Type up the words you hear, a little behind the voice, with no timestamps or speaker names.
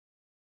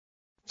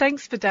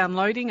Thanks for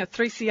downloading a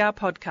 3CR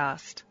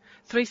podcast.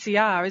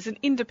 3CR is an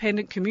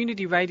independent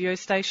community radio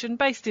station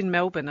based in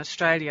Melbourne,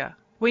 Australia.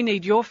 We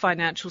need your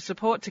financial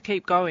support to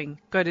keep going.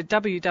 Go to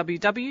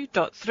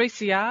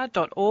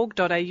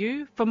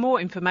www.3cr.org.au for more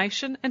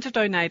information and to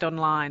donate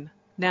online.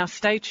 Now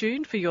stay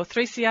tuned for your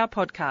 3CR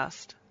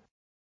podcast.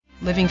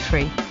 Living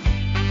Free.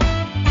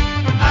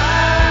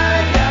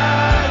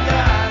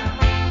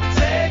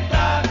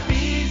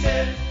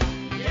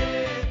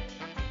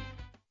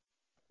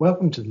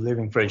 Welcome to the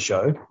Living Free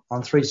Show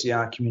on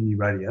 3CR Community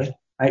Radio,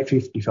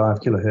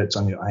 855 kilohertz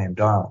on your AM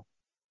dial.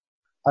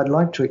 I'd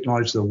like to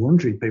acknowledge the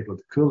Wurundjeri people of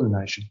the Kulin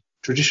Nation,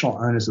 traditional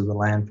owners of the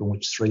land from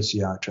which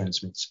 3CR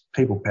transmits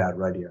people-powered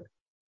radio.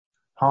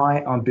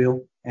 Hi, I'm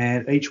Bill,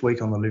 and each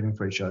week on the Living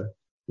Free Show,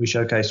 we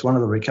showcase one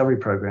of the recovery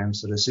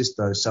programs that assist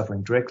those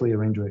suffering directly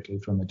or indirectly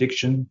from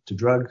addiction to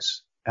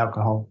drugs,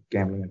 alcohol,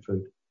 gambling and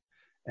food.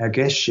 Our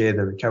guests share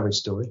their recovery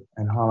story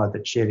and highlight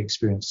that shared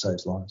experience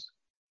saves lives.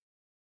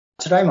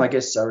 Today, my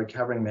guests are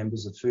recovering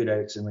members of Food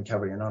Addicts and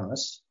Recovery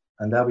Anonymous,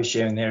 and they'll be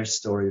sharing their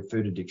story of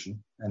food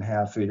addiction and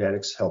how food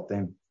addicts help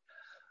them.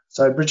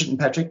 So, Bridget and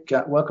Patrick,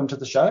 welcome to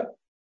the show.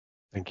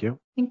 Thank you.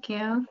 Thank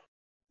you.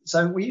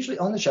 So, we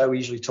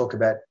usually talk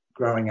about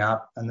growing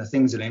up and the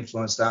things that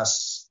influenced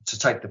us to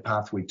take the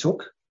path we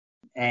took,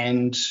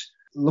 and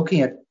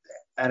looking at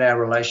our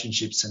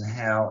relationships and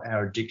how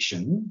our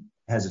addiction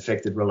has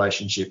affected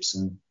relationships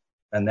and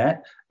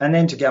that, and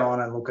then to go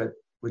on and look at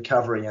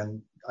recovery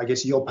and I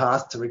guess your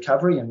path to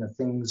recovery and the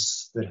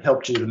things that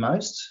helped you the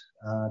most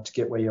to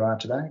get where you are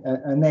today,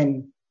 and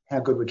then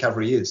how good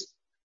recovery is.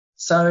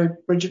 So,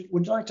 Bridget,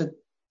 would you like to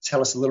tell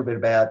us a little bit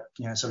about,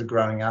 sort of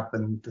growing up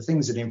and the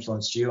things that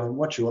influenced you and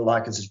what you were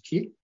like as a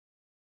kid?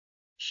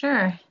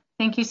 Sure.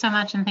 Thank you so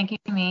much, and thank you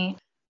to me.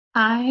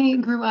 I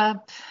grew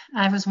up,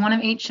 I was one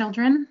of 8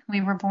 children. We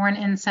were born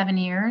in 7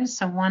 years,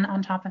 so one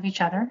on top of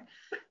each other,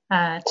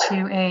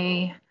 to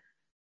a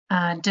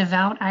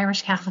devout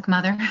Irish Catholic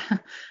mother.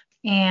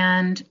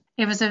 And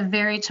it was a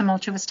very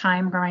tumultuous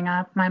time growing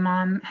up. My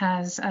mom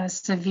has a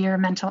severe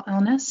mental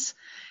illness.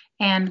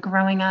 And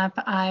growing up,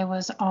 I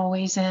was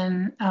always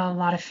in a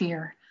lot of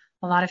fear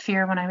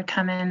when I would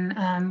come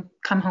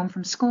home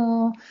from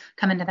school,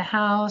 come into the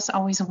house,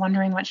 always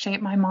wondering what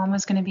shape my mom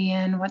was going to be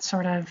in, what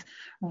sort of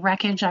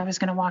wreckage I was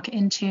going to walk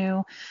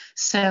into.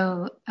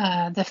 So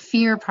the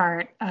fear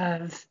part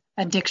of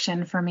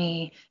addiction for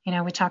me,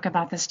 we talk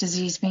about this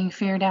disease being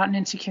feared out and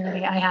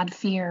insecurity. I had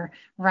fear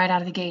right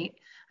out of the gate.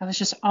 I was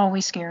just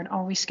always scared,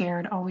 always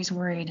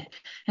worried.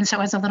 And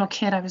so as a little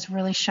kid, I was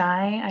really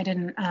shy. I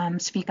didn't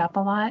speak up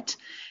a lot.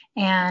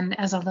 And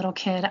as a little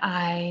kid,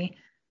 I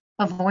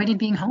avoided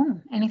being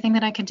home. Anything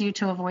that I could do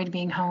to avoid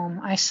being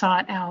home, I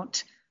sought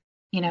out,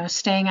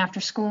 staying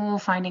after school,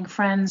 finding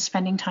friends,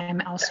 spending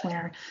time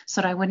elsewhere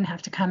so that I wouldn't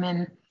have to come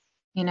in,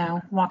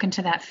 walk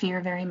into that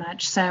fear very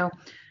much. So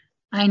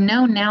I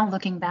know now,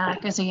 looking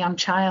back as a young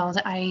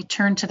child, I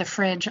turned to the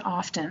fridge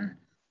often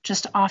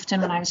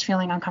when I was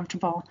feeling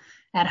uncomfortable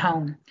at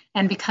home.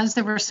 And because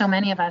there were so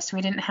many of us,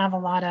 we didn't have a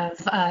lot of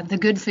the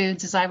good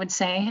foods, as I would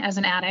say, as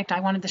an addict.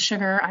 I wanted the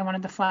sugar, I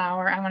wanted the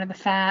flour, I wanted the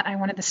fat, I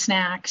wanted the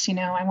snacks,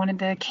 I wanted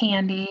the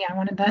candy, I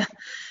wanted the,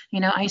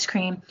 ice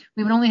cream.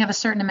 We would only have a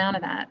certain amount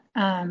of that.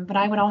 But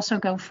I would also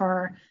go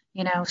for,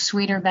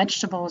 sweeter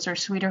vegetables or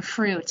sweeter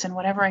fruits and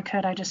whatever I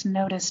could. I just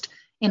noticed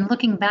in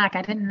looking back,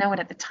 I didn't know it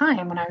at the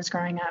time when I was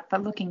growing up,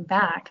 but looking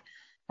back,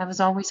 I was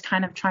always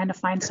kind of trying to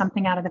find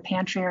something out of the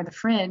pantry or the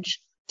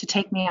fridge to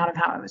take me out of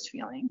how I was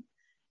feeling.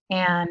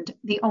 And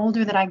the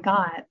older that I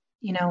got,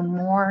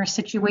 more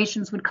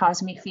situations would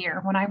cause me fear.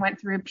 When I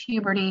went through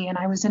puberty and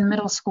I was in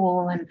middle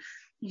school and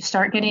you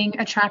start getting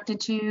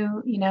attracted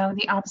to,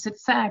 the opposite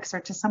sex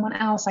or to someone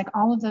else, like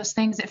all of those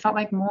things, it felt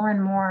like more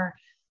and more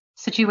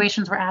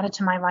situations were added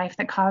to my life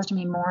that caused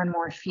me more and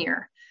more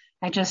fear.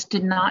 I just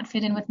did not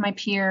fit in with my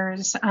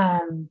peers.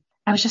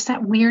 I was just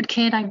that weird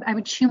kid. I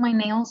would chew my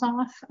nails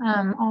off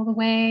all the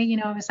way.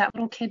 I was that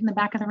little kid in the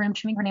back of the room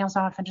chewing her nails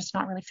off and just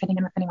not really fitting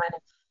in with anyone.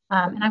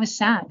 And I was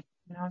sad.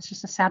 I was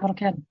just a sad little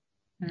kid.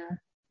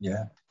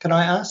 Yeah. Can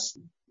I ask,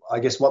 I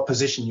guess, what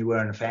position you were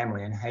in the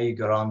family and how you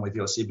got on with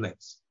your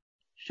siblings?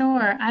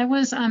 Sure. I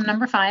was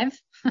number 5,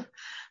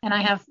 and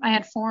I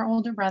had 4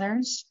 older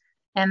brothers.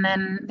 And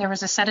then there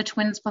was a set of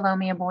twins below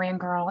me, a boy and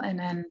girl, and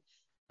then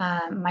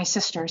my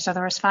sister. So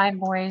there was 5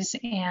 boys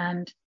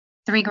and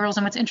 3 girls.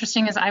 And what's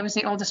interesting is I was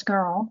the oldest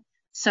girl.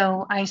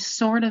 So I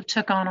sort of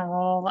took on a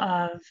role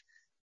of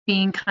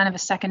being kind of a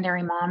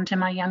secondary mom to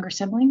my younger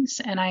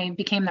siblings, and I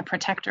became the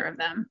protector of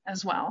them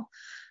as well.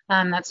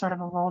 That's sort of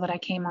a role that I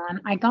came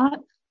on. I got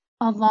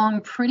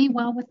along pretty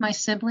well with my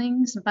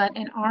siblings, but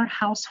in our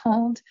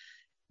household,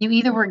 you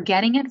either were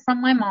getting it from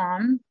my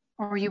mom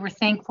or you were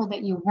thankful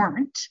that you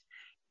weren't.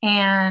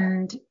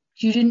 And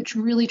you didn't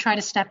really try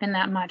to step in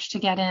that much to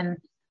get in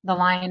the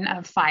line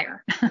of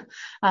fire.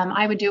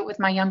 I would do it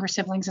with my younger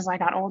siblings as I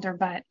got older,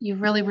 but you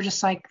really were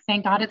just like,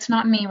 thank God it's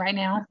not me right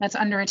now that's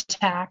under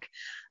attack.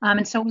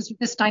 And so it was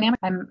this dynamic.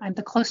 I'm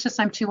the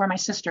closest I'm to are my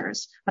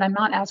sisters, but I'm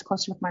not as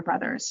close with my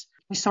brothers.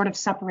 We sort of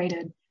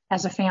separated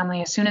as a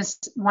family. As soon as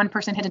one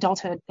person hit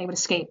adulthood, they would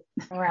escape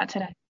where we're at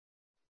today.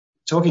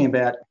 Talking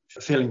about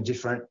feeling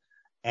different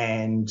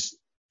and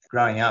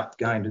growing up,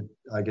 going to,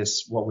 I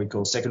guess, what we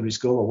call secondary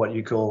school, or what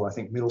you call, I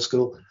think, middle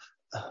school.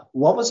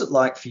 What was it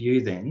like for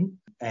you then,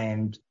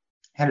 and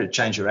how did it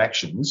change your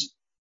actions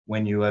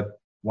when you were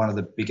one of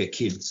the bigger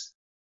kids?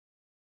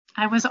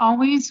 I was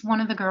always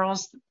one of the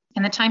girls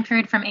in the time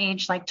period from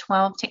age like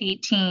 12 to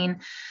 18.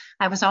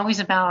 I was always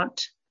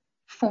about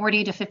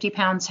 40 to 50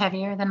 pounds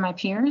heavier than my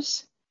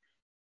peers.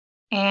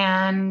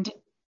 And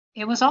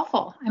it was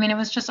awful. I mean, it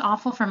was just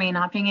awful for me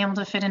not being able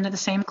to fit into the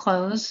same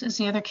clothes as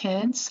the other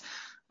kids.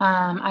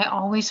 I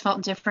always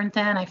felt different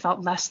then. I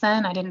felt less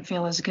than. I didn't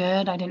feel as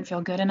good. I didn't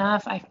feel good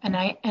enough.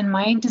 And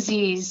my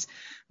disease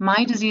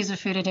of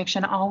food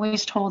addiction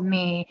always told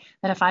me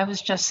that if I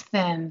was just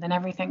thin, then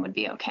everything would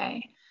be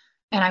okay.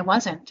 And I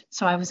wasn't.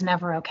 So I was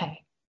never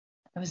okay.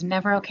 I was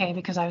never okay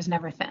because I was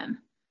never thin.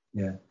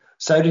 Yeah.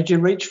 So did you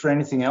reach for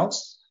anything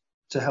else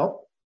to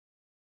help?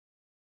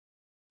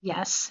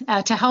 Yes.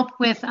 To help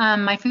with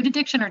my food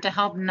addiction, or to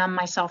help numb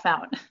myself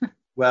out?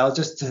 Well,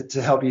 just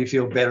to help you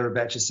feel better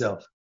about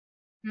yourself.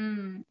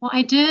 Well,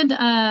 I did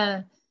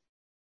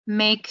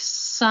make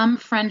some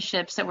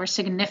friendships that were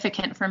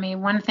significant for me.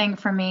 One thing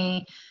for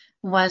me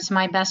was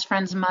my best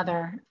friend's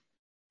mother.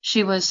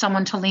 She was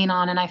someone to lean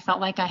on, and I felt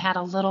like I had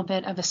a little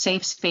bit of a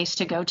safe space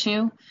to go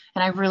to.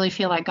 And I really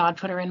feel like God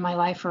put her in my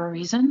life for a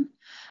reason.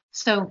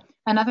 So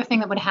another thing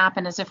that would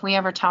happen is if we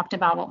ever talked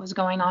about what was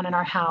going on in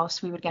our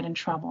house, we would get in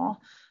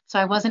trouble. So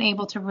I wasn't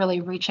able to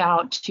really reach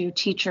out to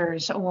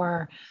teachers,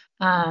 or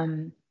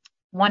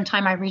one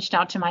time I reached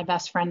out to my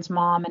best friend's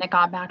mom, and it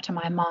got back to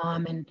my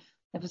mom, and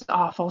it was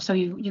awful. So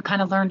you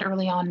kind of learned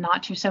early on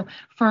not to. So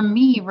for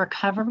me,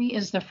 recovery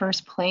is the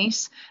first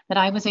place that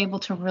I was able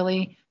to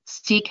really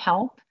seek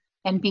help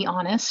and be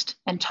honest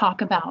and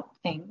talk about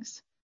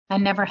things. I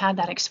never had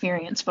that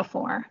experience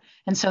before.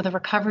 And so the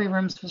recovery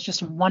rooms was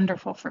just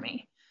wonderful for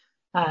me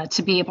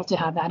to be able to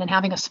have that. And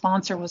having a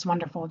sponsor was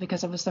wonderful,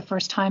 because it was the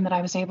first time that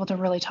I was able to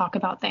really talk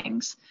about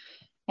things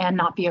and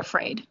not be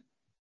afraid.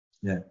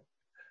 Yeah.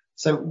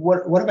 So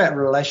what about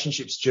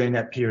relationships during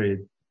that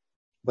period?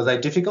 Were they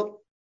difficult?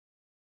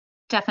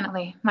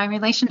 Definitely. My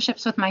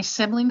relationships with my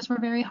siblings were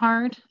very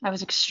hard. I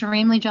was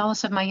extremely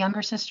jealous of my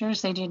younger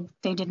sisters. They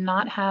did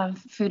not have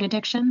food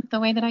addiction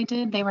the way that I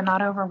did. They were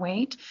not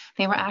overweight.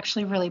 They were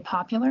actually really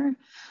popular.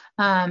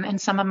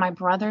 And some of my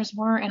brothers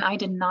were, and I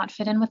did not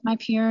fit in with my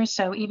peers.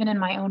 So even in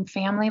my own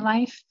family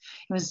life,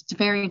 it was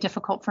very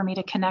difficult for me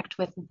to connect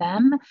with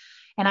them.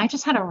 And I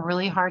just had a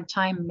really hard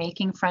time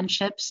making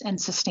friendships and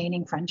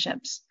sustaining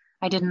friendships.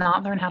 I did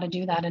not learn how to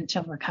do that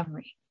until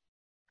recovery.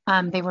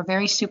 They were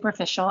very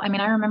superficial. I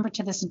mean, I remember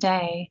to this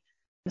day,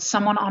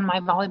 someone on my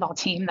volleyball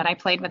team that I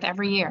played with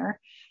every year,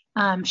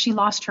 she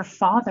lost her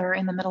father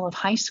in the middle of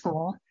high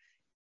school,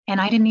 and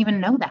I didn't even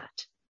know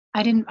that.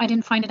 I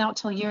didn't find it out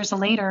till years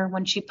later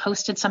when she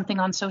posted something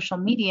on social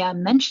media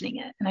mentioning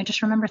it. And I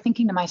just remember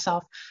thinking to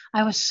myself,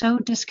 I was so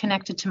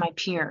disconnected to my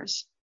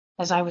peers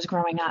as I was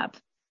growing up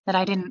that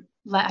I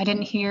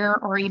didn't hear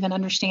or even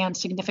understand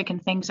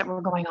significant things that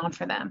were going on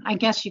for them. I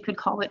guess you could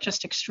call it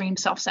just extreme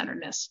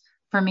self-centeredness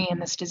for me in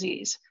this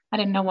disease. I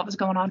didn't know what was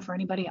going on for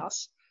anybody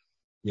else.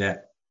 Yeah.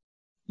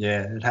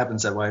 Yeah, it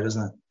happens that way,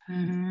 doesn't it?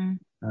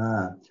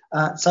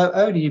 Mm-hmm. So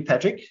over to you,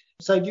 Patrick.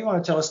 So do you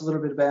want to tell us a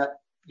little bit about,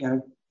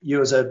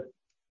 you as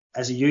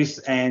a youth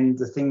and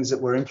the things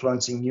that were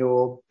influencing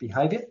your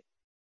behavior?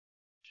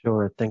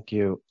 Sure, thank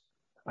you.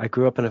 I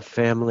grew up in a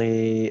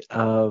family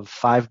of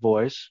 5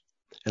 boys,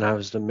 and I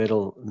was the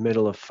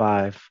middle of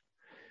 5.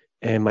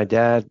 And my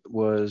dad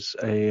was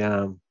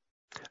a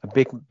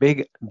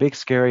big,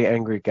 scary,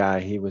 angry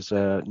guy. He was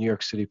a New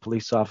York City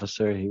police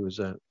officer. He was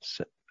a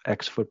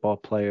ex-football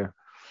player.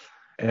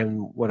 And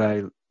what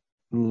I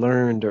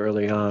learned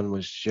early on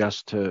was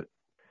just to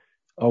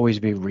always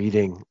be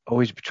reading,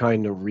 always be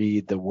trying to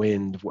read the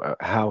wind,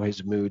 how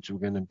his moods were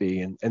going to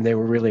be. And they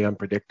were really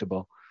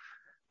unpredictable.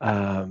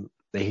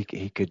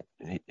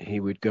 He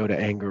would go to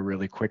anger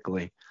really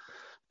quickly.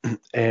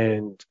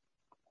 And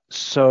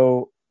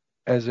so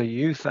as a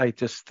youth, I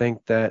just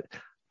think that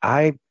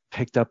I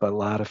picked up a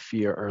lot of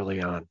fear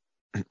early on,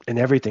 and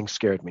everything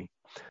scared me.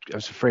 I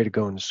was afraid of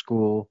going to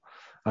school.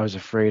 I was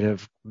afraid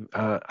of,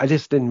 I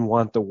just didn't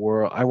want the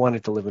world. I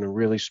wanted to live in a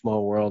really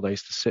small world. I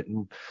used to sit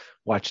and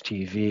watch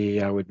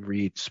TV. I would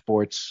read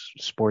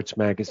sports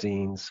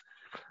magazines.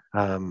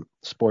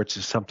 Sports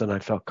is something I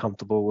felt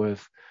comfortable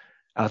with.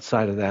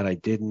 Outside of that, I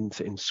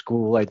didn't. In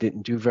school, I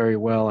didn't do very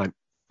well. I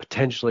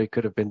potentially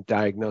could have been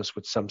diagnosed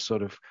with some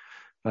sort of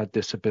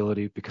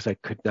disability because I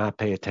could not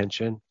pay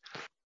attention.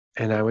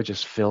 And I would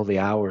just fill the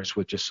hours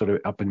with just sort of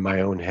up in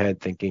my own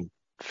head thinking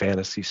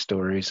fantasy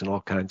stories and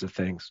all kinds of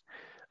things.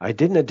 I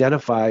didn't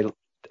identify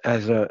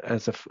as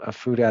a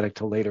food addict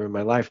till later in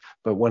my life,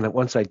 but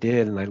once I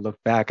did and I look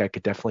back, I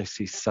could definitely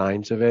see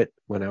signs of it.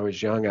 When I was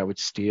young, I would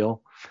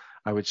steal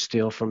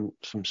from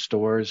some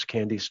stores,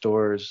 candy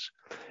stores,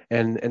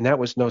 and that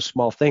was no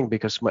small thing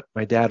because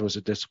my dad was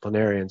a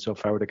disciplinarian. So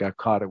if I would have got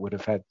caught, there would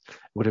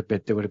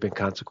have been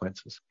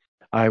consequences.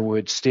 I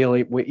would steal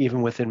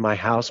even within my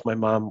house. My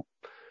mom,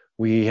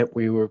 we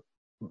were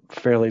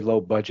fairly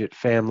low budget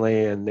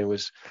family, and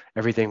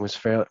everything was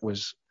fair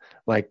was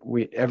like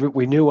we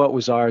knew what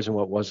was ours and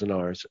what wasn't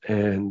ours.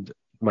 And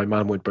my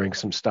mom would bring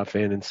some stuff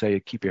in and say,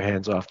 keep your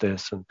hands off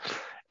this,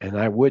 and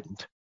I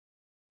wouldn't.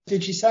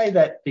 Did she say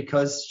that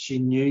because she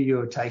knew you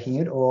were taking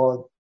it,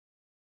 or?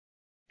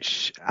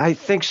 I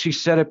think she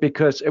said it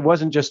because it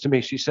wasn't just to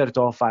me. She said it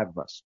to all five of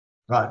us.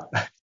 Right.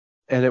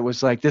 And it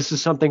was like, this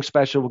is something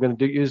special. We're going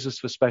to use this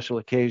for special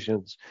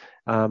occasions.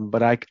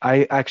 But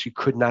I actually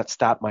could not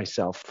stop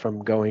myself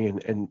from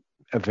going and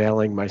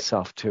availing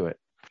myself to it.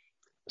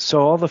 So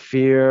all the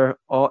fear,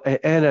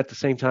 and at the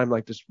same time,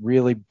 like this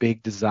really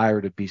big desire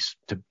to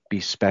be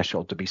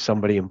special, to be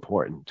somebody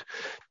important,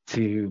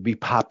 to be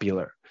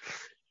popular.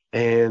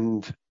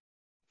 And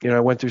I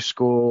went through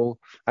school.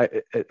 I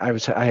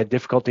had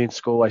difficulty in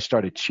school. I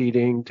started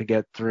cheating to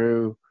get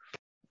through.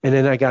 And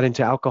then I got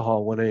into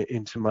alcohol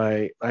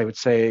I would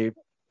say,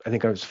 I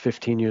think I was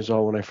 15 years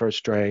old when I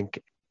first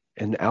drank,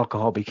 and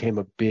alcohol became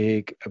a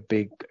big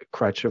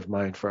crutch of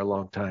mine for a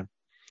long time,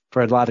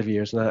 for a lot of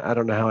years. And I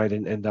don't know how I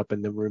didn't end up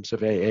in the rooms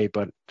of AA,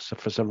 but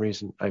for some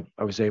reason I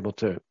was able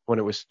to, when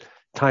it was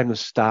time to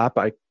stop,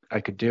 I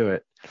could do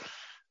it.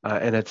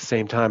 And at the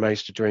same time, I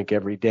used to drink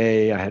every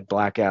day. I had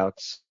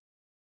blackouts.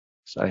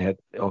 So I had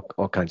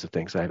all kinds of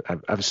things. I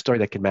have a story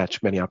that can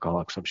match many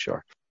alcoholics, I'm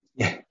sure.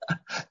 Yeah.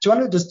 Do you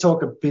want to just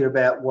talk a bit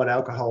about what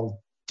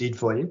alcohol did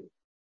for you?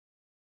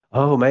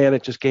 Oh man,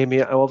 it just gave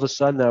me, all of a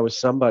sudden I was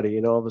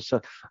somebody, all of a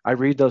sudden I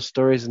read those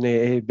stories in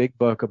the AA Big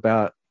Book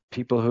about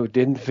people who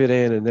didn't fit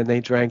in, and then they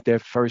drank their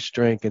first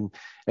drink, and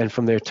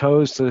from their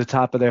toes to the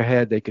top of their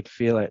head, they could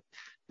feel it.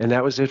 And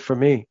that was it for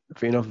me.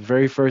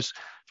 Very first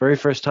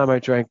time I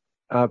drank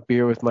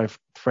beer with my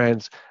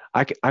friends,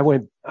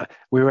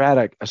 we were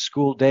at a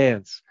school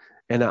dance,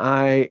 and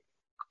I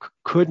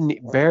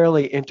couldn't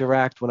barely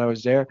interact when I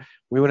was there.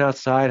 We went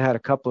outside, had a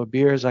couple of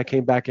beers. I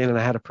came back in and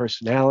I had a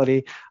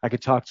personality. I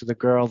could talk to the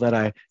girl that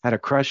I had a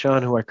crush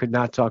on, who I could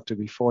not talk to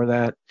before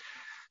that.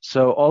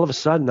 So all of a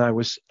sudden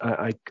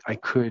I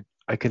could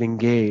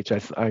engage.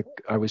 I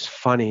was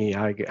funny.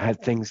 I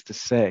had things to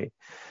say.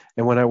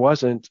 And when I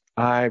wasn't,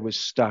 I was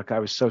stuck. I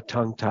was so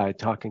tongue-tied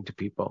talking to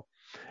people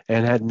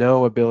and had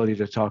no ability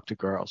to talk to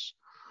girls.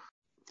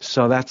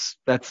 So that's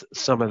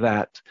some of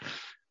that.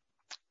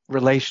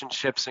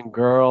 Relationships and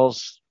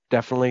girls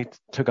definitely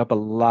took up a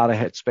lot of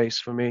headspace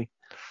for me.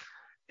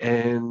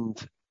 And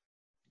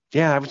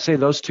yeah, I would say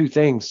those two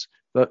things,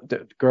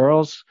 the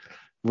girls,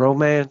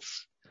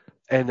 romance,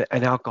 and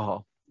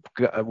alcohol.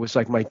 It was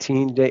like my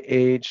teen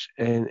age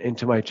and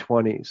into my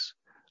 20s,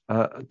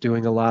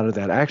 doing a lot of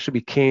that. I actually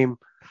became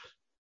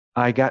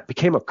a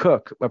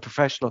cook, a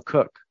professional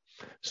cook.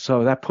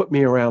 So that put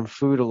me around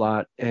food a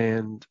lot,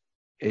 and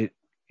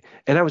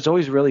I was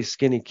always a really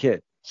skinny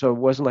kid. So it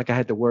wasn't like I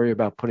had to worry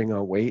about putting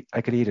on weight.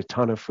 I could eat a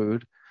ton of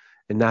food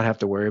and not have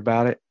to worry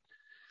about it.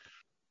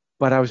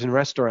 But I was in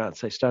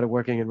restaurants. I started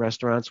working in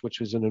restaurants, which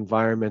was an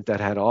environment that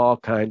had all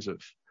kinds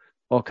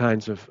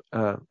of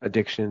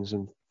addictions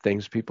and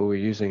things people were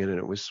using, and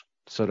it was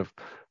sort of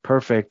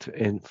perfect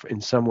in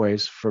some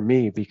ways for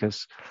me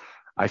because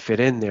I fit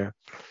in there.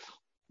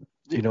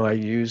 I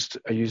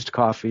used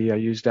coffee, I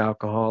used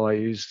alcohol, I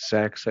used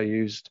sex, I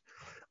used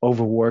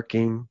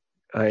overworking,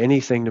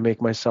 anything to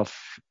make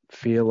myself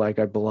feel like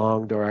I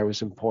belonged or I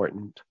was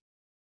important.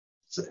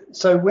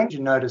 So when did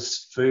you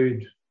notice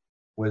food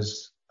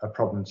was a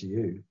problem to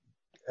you?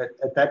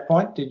 At that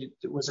point,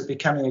 was it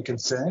becoming a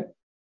concern?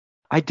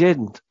 I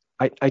didn't.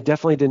 I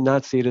definitely did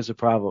not see it as a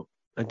problem.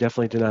 I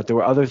definitely did not. There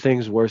were other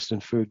things worse than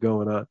food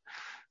going on.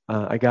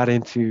 I got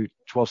into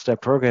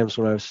 12-step programs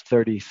when I was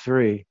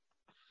 33,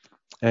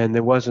 and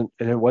it wasn't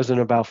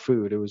about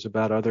food. It was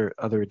about other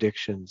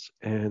addictions.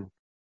 And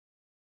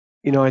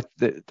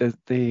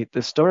the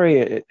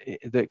story,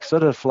 the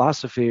sort of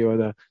philosophy or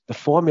the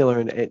formula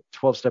in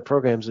 12-step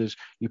programs is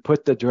you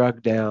put the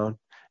drug down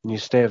and you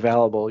stay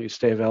available. You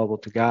stay available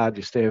to God.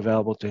 You stay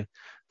available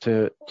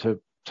to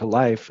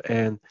life.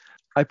 And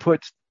I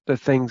put the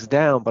things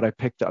down, but I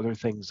picked other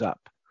things up.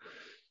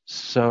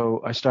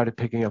 So I started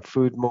picking up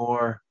food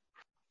more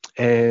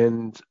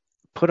and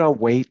put on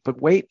weight. But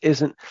weight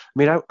isn't. I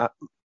mean,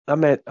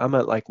 I'm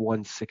at like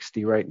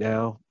 160 right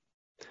now.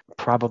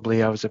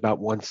 Probably I was about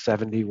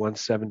 170,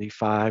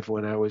 175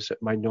 when I was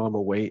at my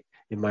normal weight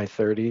in my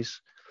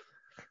 30s.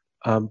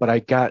 But I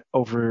got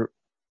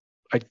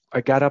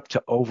up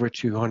to over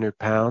 200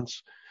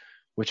 pounds,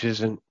 which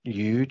isn't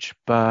huge,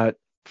 but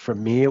for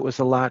me it was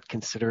a lot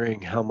considering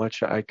how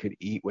much I could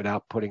eat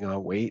without putting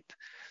on weight.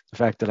 The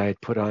fact that I had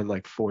put on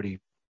like 40,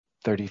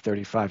 30,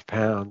 35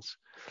 pounds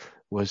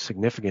was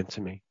significant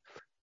to me.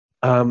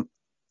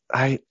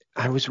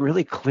 I was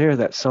really clear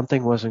that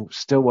something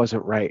still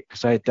wasn't right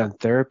because I had done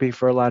therapy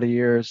for a lot of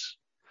years.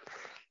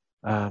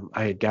 I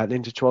had gotten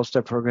into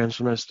 12-step programs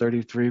when I was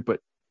 33, but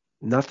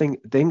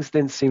things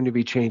didn't seem to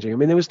be changing. I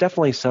mean, there was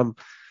definitely some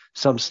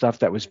stuff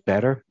that was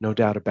better, no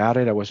doubt about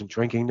it. I wasn't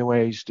drinking the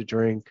way I used to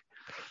drink.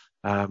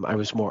 I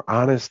was more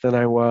honest than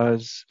I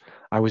was.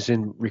 I was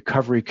in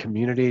recovery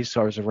communities,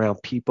 so I was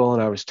around people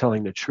and I was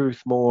telling the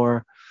truth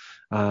more.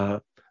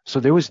 So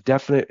there was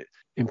definite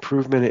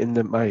improvement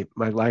in my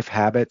life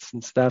habits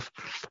and stuff,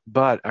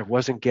 but I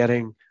wasn't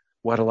getting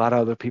what a lot of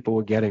other people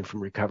were getting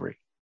from recovery.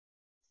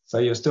 So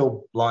you're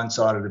still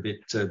blindsided a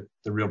bit to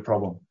the real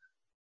problem.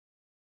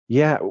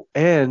 Yeah,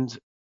 and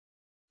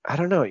I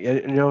don't know.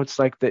 It's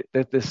like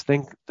this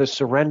thing, the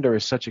surrender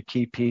is such a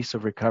key piece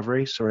of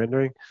recovery,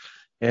 surrendering.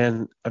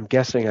 And I'm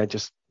guessing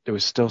there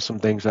was still some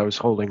things I was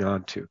holding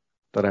on to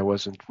that I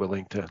wasn't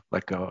willing to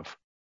let go of.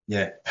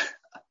 Yeah.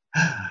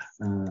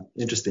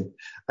 Interesting.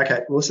 Okay,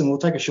 listen, we'll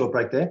take a short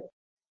break there.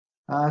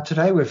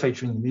 Today we're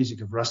featuring the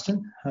music of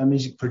Rustin, a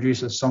music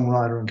producer,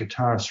 songwriter and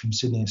guitarist from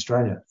Sydney,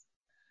 Australia.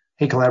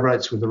 He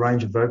collaborates with a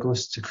range of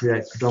vocalists to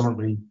create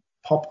predominantly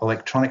pop,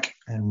 electronic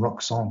and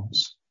rock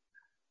songs.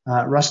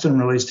 Rustin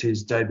released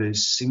his debut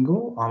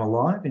single, I'm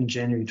Alive, in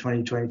January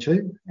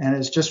 2022 and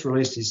has just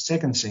released his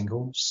second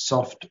single,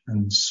 Soft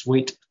and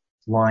Sweet,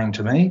 Lying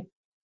to Me.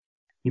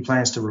 He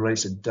plans to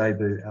release a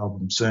debut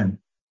album soon.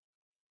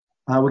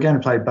 We're going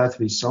to play both of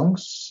his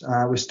songs.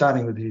 We're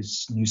starting with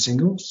his new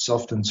single,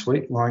 Soft and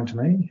Sweet, Lying to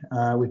Me,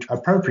 which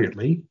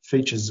appropriately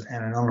features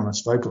an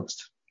anonymous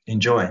vocalist.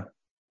 Enjoy.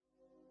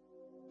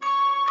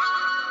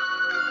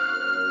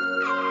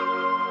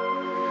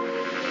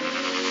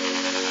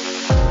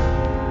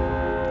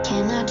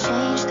 Can I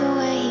change the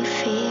way he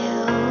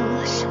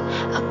feels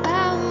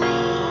about me?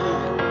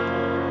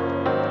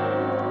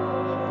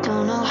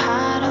 Don't know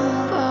how to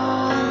move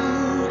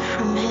on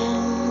from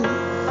him.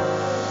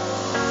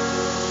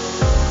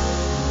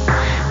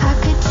 I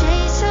could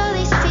chase all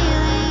these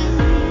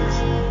feelings,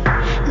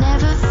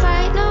 never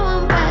fight no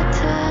one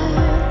better,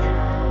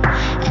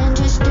 and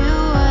just do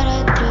what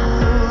I do,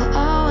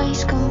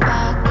 always come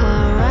back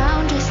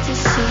around just to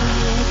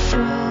see it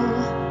through.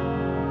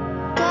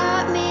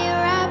 Got me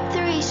wrapped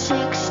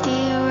 360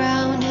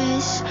 around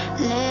his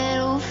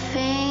little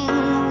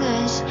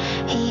fingers.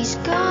 He's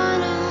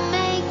gonna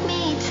make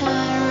me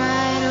turn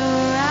right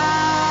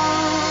around.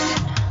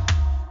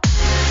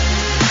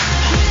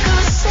 He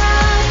goes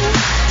soft,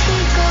 he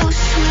goes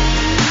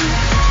sweet,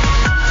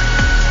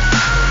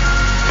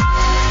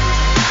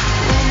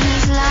 when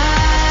he's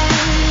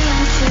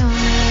lying to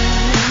me.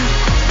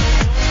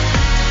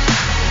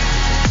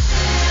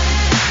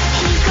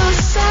 He goes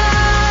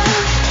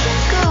soft, he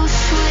goes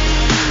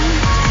sweet,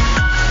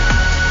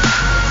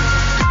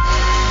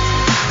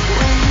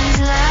 when he's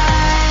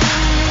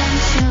lying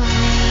to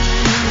me.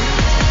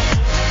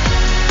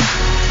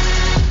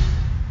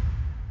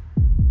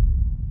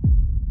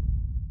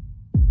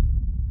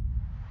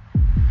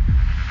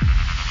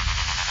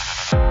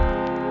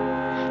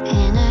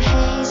 In a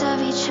haze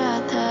of each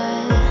other,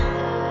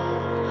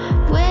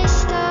 we're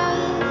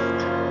stuck.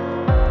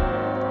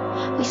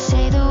 We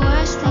say the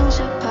worst things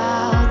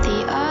about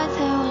the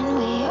other when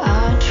we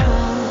are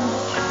drunk.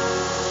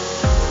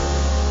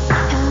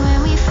 And when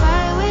we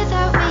fight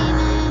without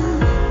meaning,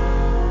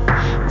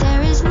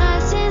 there is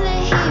nothing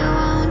that he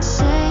won't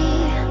say.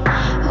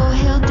 Oh,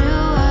 he'll do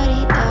what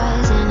he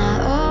does, and I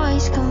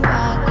always come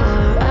back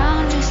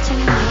around just to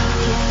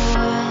make it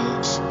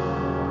worse.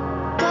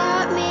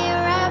 Got me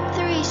wrapped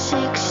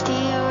 360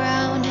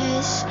 around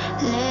his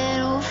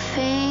little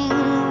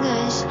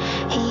fingers.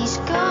 He's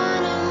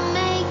gonna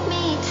make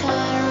me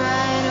turn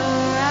right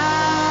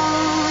around,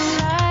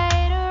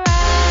 right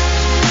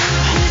around.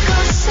 He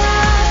goes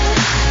soft,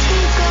 he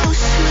goes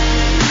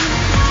sweet,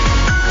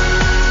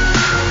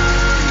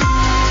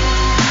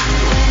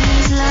 when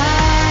he's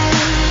lying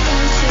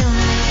to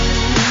me.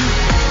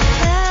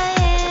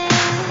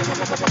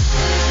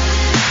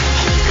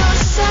 He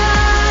goes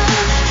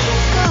soft, he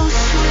goes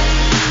sweet,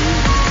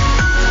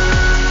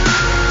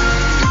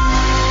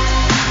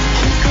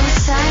 he goes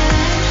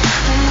silent,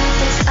 and with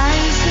his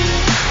eyes he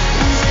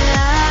is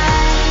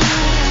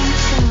lying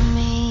to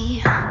me.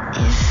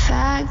 If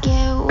I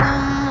get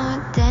one more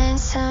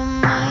dance, I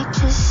might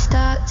just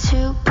start to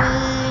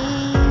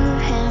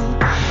believe him.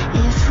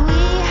 If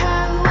we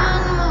have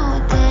one more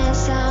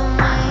dance, I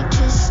might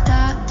just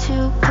start to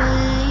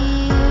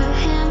believe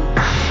him.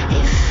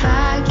 If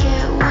I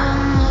get one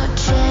more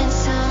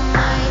chance, I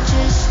might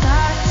just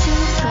start to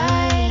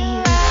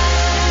believe.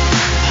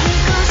 He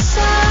goes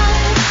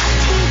soft,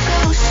 he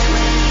goes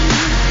sweet,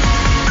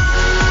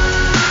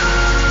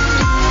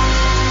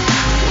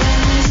 when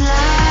he's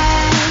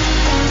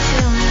lying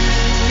to me.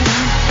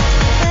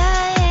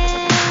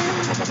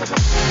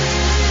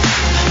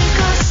 He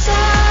goes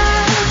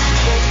soft,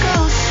 he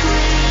goes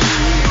sweet,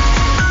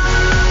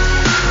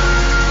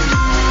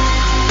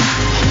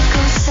 he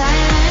goes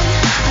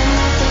silent, and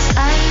with his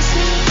eyes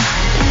he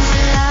is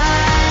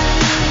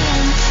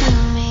lying to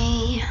me.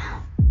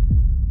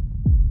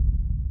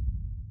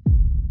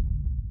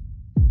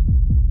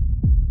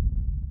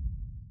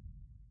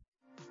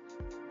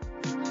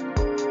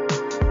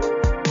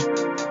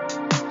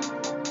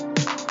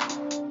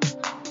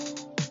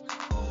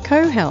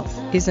 CoHealth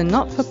is a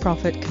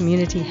not-for-profit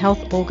community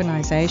health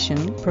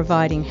organisation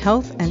providing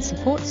health and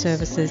support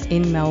services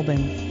in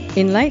Melbourne.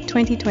 In late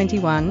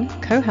 2021,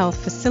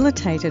 CoHealth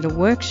facilitated a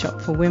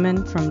workshop for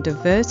women from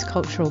diverse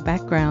cultural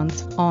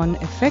backgrounds on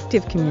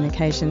effective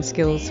communication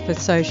skills for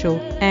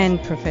social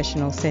and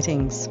professional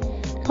settings.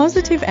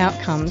 Positive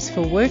outcomes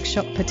for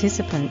workshop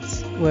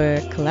participants were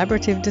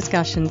collaborative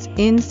discussions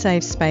in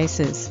safe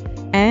spaces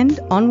and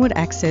onward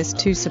access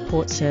to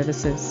support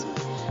services.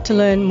 To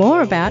learn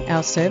more about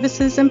our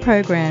services and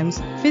programs,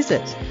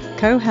 visit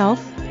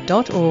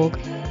cohealth.org.au.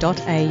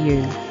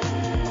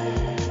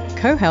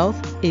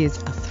 CoHealth is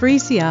a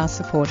 3CR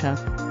supporter.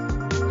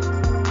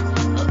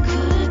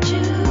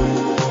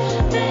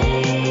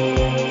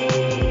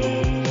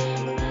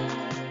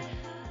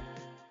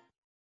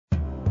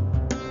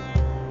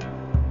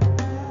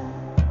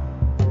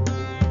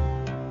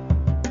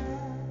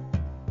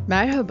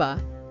 Merhaba.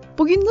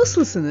 Bugün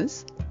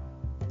nasılsınız?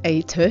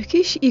 A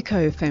Turkish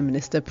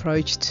eco-feminist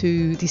approach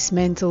to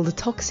dismantle the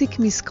toxic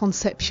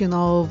misconception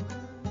of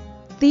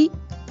the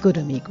good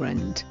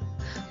immigrant.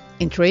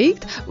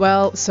 Intrigued?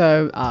 Well,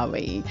 so are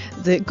we.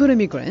 The Good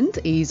Immigrant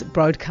is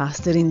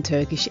broadcasted in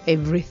Turkish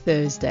every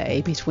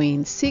Thursday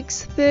between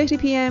 6:30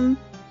 p.m.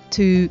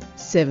 to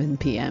 7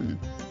 p.m.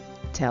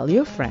 Tell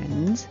your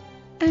friends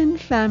and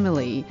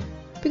family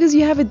because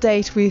you have a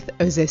date with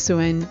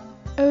Özesuen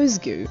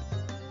Özgü.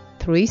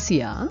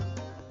 3CR,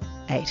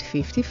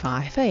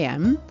 8:55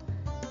 a.m.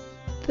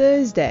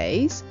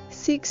 Thursdays,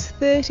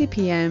 6:30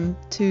 p.m.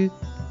 to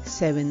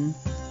 7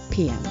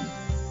 p.m.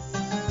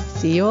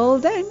 See you all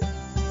then.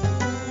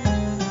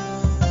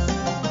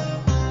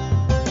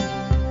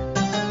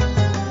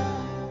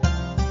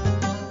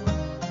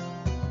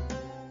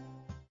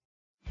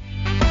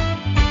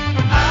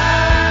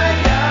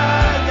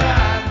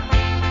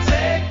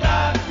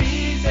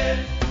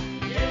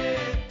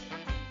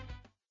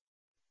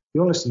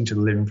 You're listening to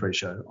the Living Free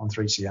Show on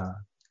 3CR,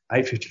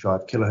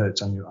 855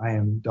 kilohertz on your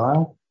AM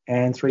dial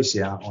and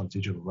 3CR on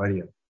digital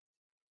radio.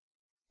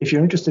 If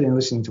you're interested in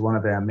listening to one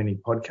of our many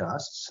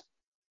podcasts,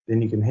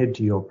 then you can head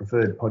to your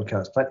preferred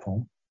podcast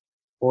platform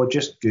or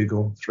just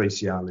Google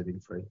 3CR Living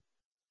Free.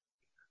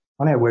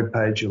 On our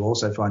webpage, you'll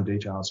also find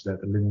details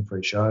about the Living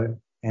Free Show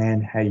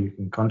and how you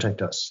can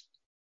contact us.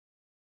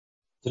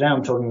 Today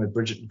I'm talking with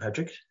Bridget and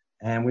Patrick,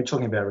 and we're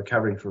talking about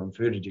recovery from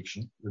food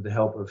addiction with the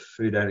help of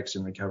Food Addicts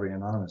and Recovery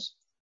Anonymous.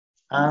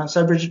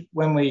 So Bridget,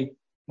 when we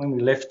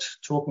left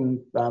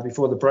talking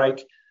before the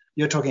break,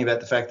 you're talking about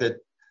the fact that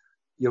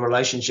your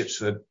relationships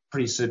were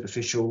pretty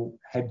superficial,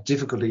 had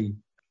difficulty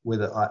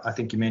with, I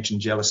think you mentioned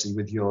jealousy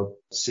with your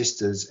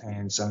sisters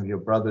and some of your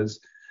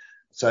brothers.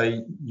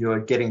 So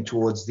you're getting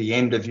towards the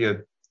end of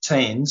your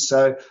teens.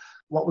 So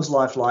what was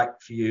life like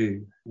for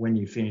you when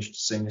you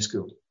finished senior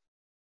school?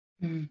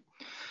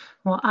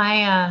 Well,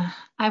 I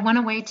went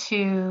away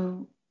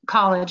to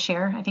college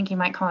here. I think you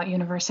might call it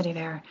university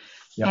there.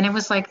 Yep. And it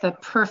was like the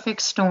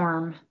perfect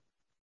storm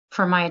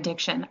for my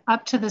addiction.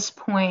 Up to this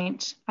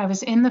point, I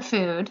was in the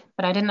food,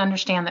 but I didn't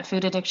understand that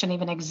food addiction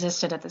even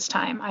existed at this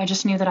time. I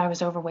just knew that I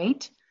was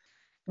overweight,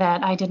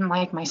 that I didn't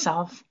like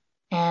myself,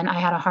 and I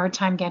had a hard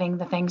time getting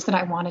the things that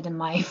I wanted in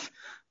life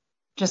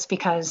just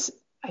because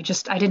I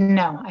didn't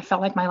know. I felt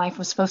like my life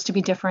was supposed to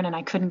be different and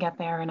I couldn't get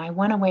there. And I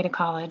went away to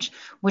college,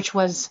 which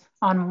was,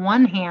 on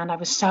one hand, I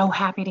was so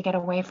happy to get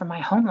away from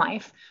my home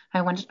life.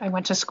 I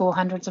went to school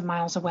hundreds of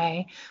miles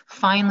away,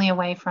 finally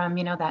away from,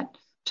 that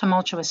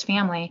tumultuous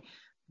family,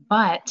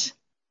 but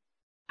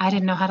I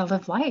didn't know how to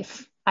live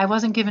life. I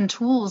wasn't given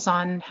tools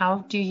on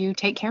how do you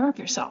take care of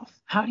yourself?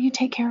 How do you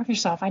take care of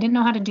yourself? I didn't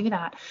know how to do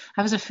that.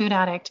 I was a food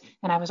addict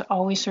and I was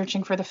always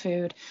searching for the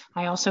food.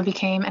 I also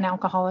became an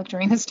alcoholic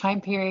during this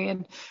time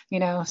period,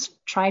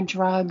 tried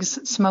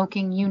drugs,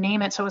 smoking, you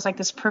name it. So it was like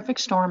this perfect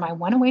storm. I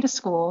went away to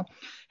school.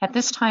 At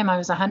this time, I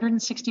was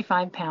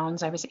 165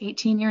 pounds. I was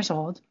 18 years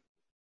old.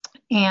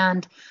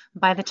 And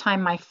by the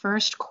time my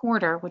first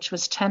quarter, which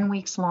was 10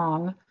 weeks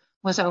long,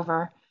 was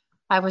over,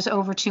 I was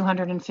over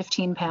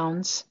 215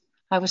 pounds.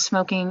 I was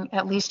smoking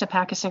at least a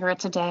pack of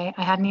cigarettes a day.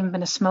 I hadn't even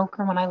been a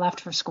smoker when I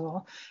left for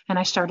school, and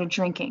I started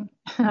drinking.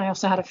 I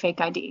also had a fake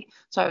ID.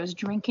 So I was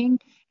drinking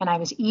and I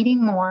was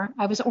eating more.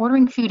 I was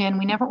ordering food in.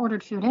 We never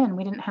ordered food in.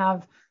 We didn't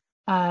have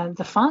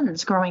the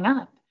funds growing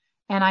up.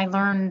 And I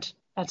learned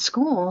at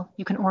school,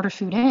 you can order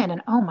food in,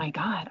 and oh my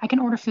God, I can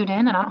order food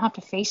in and I don't have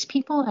to face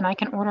people, and I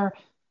can order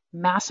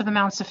massive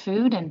amounts of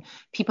food and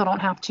people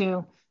don't have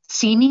to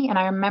see me. And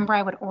I remember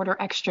I would order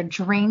extra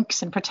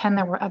drinks and pretend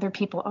there were other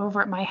people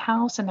over at my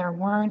house and there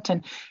weren't.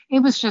 And it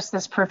was just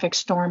this perfect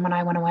storm when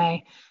I went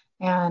away.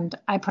 And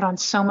I put on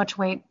so much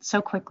weight so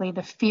quickly.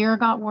 The fear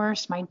got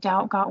worse. My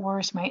doubt got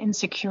worse. My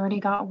insecurity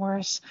got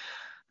worse.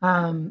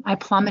 I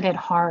plummeted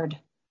hard.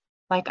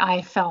 Like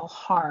I fell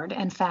hard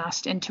and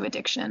fast into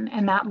addiction.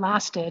 And that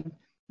lasted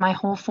my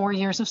whole 4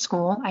 years of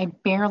school. I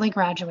barely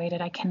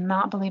graduated. I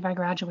cannot believe I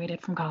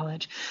graduated from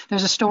college.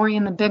 There's a story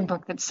in the big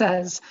book that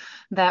says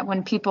that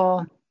when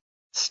people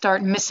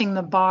start missing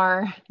the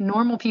bar.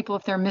 Normal people,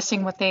 if they're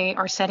missing what they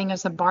are setting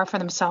as the bar for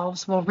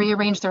themselves, will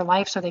rearrange their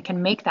life so they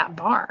can make that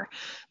bar.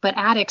 But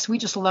addicts, we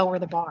just lower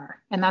the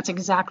bar. And that's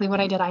exactly what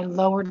I did. I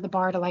lowered the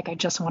bar to like, I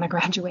just want to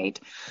graduate.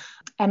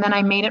 And then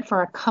I made it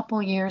for a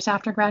couple years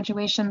after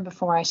graduation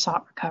before I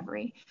sought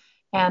recovery.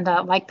 And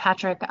like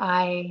Patrick,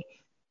 I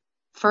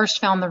first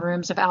found the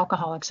rooms of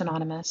Alcoholics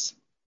Anonymous,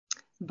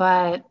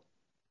 but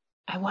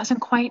I wasn't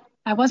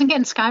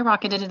getting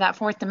skyrocketed to that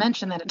fourth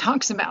dimension that it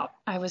talks about.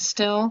 I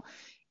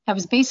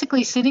was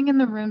basically sitting in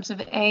the rooms of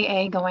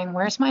AA going,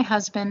 where's my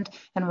husband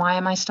and why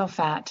am I still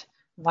fat?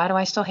 Why do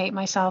I still hate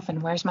myself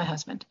and where's my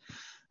husband?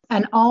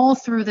 And all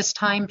through this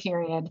time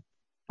period,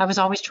 I was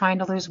always trying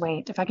to lose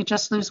weight. If I could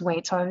just lose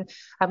weight. So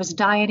I was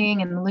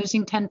dieting and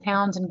losing 10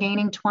 pounds and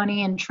gaining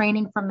 20 and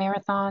training for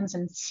marathons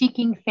and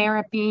seeking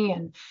therapy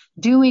and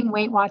doing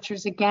Weight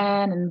Watchers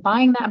again and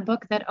buying that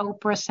book that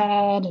Oprah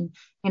said and,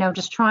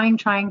 just trying,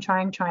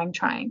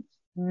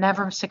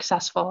 never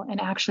successful in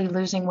actually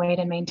losing weight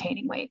and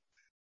maintaining weight.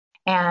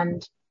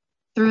 And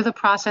through the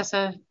process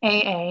of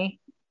AA,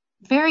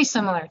 very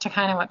similar to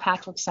kind of what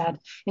Patrick said,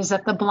 is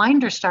that the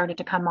blinders started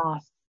to come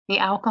off. The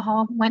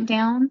alcohol went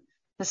down.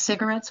 The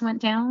cigarettes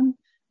went down,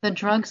 the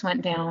drugs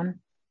went down,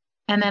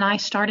 and then I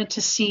started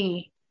to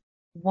see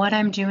what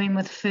I'm doing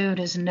with food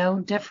is no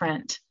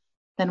different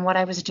than what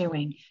I was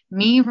doing.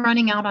 Me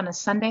running out on a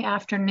Sunday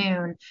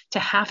afternoon to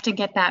have to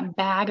get that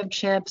bag of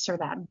chips or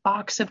that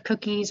box of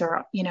cookies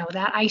or,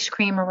 that ice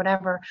cream or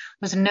whatever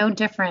was no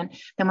different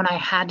than when I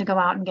had to go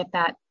out and get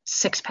that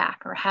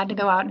 6-pack or had to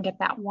go out and get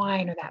that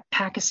wine or that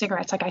pack of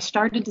cigarettes. Like I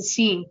started to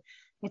see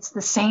it's the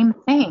same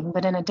thing,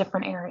 but in a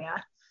different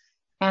area.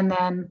 And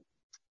then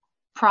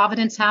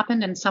Providence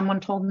happened and someone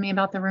told me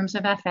about the rooms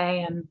of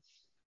FA and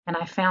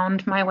I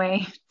found my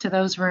way to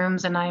those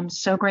rooms and I'm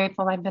so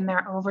grateful. I've been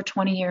there over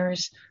 20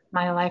 years.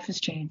 My life has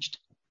changed.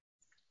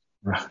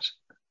 Right.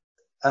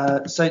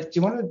 So do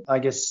you want to, I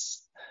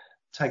guess,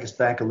 take us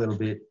back a little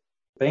bit,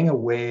 being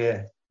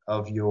aware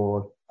of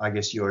your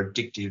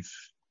addictive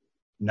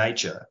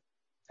nature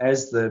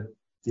as the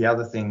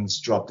other things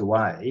dropped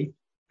away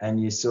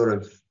and you sort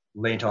of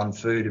leant on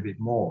food a bit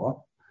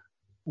more?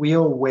 Were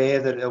you aware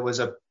that it was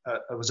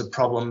a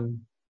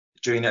problem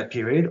during that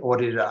period, or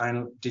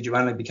did you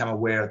only become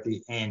aware at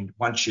the end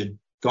once you'd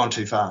gone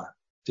too far?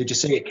 Did you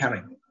see it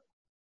coming?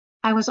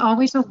 I was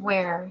always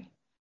aware.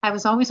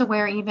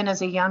 Even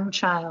as a young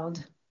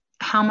child,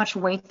 how much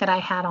weight that I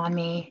had on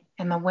me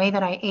and the way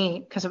that I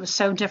ate, because it was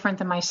so different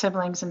than my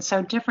siblings and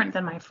so different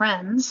than my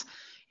friends.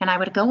 And I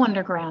would go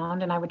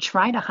underground and I would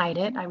try to hide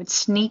it. I would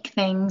sneak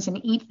things and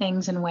eat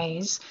things in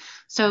ways.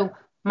 So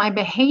my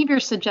behavior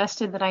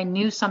suggested that I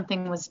knew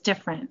something was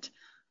different,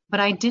 but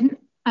I didn't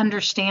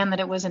understand that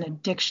it was an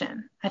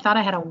addiction. I thought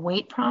I had a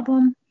weight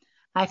problem.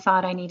 I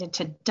thought I needed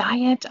to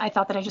diet. I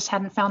thought that I just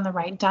hadn't found the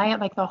right diet.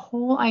 Like the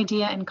whole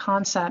idea and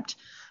concept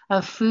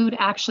of food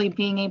actually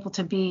being able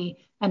to be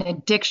an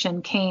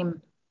addiction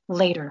came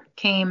later,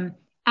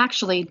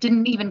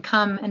 didn't even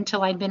come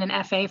until I'd been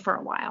in FA for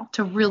a while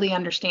to really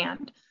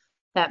understand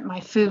that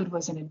my food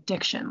was an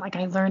addiction. Like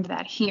I learned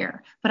that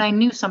here, but I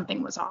knew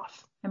something was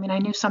off. I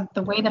knew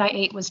the way that I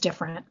ate was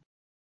different.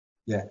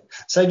 Yeah.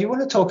 So do you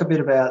want to talk a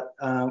bit about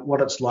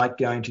what it's like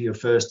going to your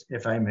first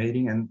FA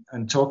meeting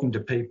and talking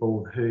to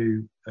people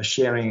who are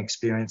sharing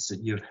experience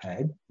that you've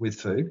had with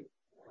food?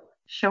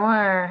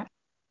 Sure.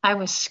 I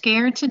was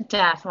scared to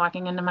death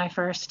walking into my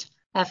first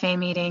FA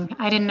meeting.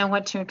 I didn't know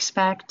what to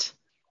expect.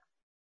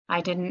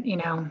 I didn't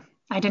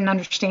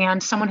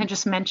understand. Someone had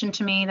just mentioned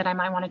to me that I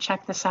might want to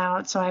check this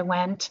out. So I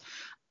went.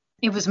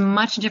 It was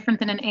much different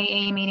than an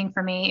AA meeting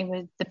for me. It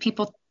was the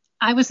people.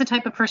 I was the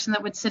type of person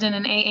that would sit in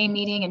an AA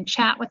meeting and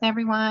chat with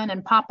everyone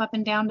and pop up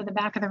and down to the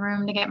back of the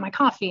room to get my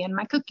coffee and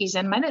my cookies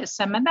and my this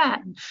and my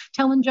that and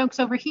telling jokes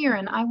over here.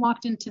 And I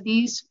walked into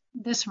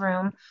this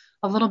room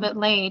a little bit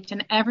late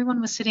and everyone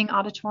was sitting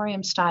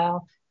auditorium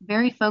style,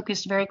 very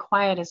focused, very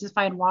quiet, as if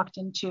I had walked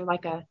into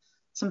like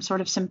some sort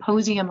of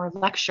symposium or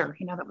lecture,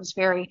 that was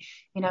very,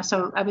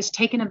 so I was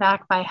taken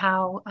aback by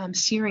how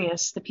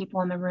serious the people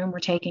in the room were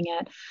taking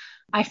it.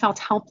 I felt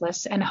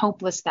helpless and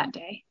hopeless that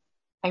day.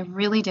 I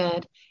really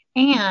did.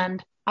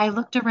 And I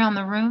looked around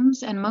the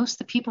rooms and most of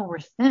the people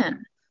were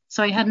thin.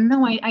 So I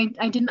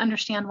didn't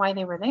understand why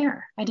they were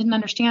there. I didn't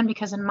understand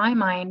because in my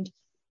mind,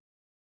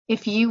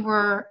 if you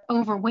were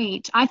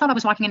overweight, I thought I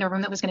was walking into a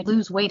room that was going to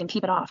lose weight and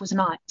keep it off. It was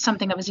not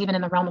something that was even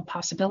in the realm of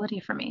possibility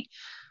for me.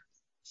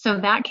 So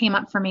that came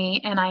up for me.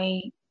 And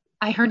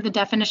I heard the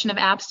definition of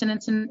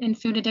abstinence in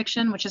food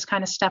addiction, which is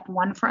kind of step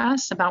one for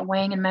us about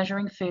weighing and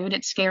measuring food.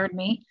 It scared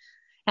me.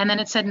 And then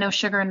it said no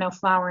sugar and no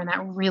flour. And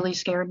that really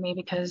scared me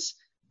because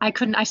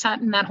I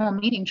sat in that whole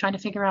meeting trying to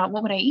figure out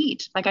what would I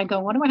eat? Like I'd go,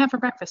 what do I have for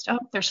breakfast? Oh,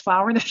 there's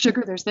flour, there's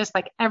sugar, there's this,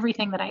 like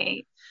everything that I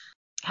ate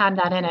had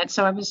that in it.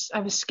 So I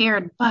was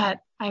scared, but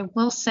I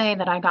will say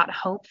that I got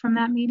hope from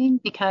that meeting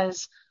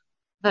because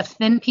the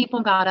thin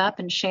people got up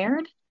and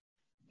shared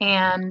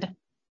and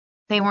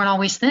they weren't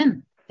always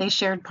thin. they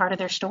shared part of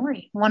their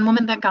story. One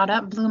woman that got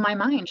up blew my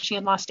mind. She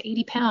had lost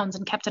 80 pounds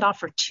and kept it off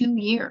for 2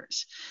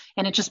 years.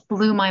 And it just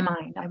blew my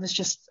mind. I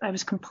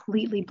was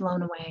completely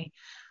blown away.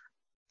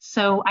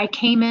 So I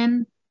came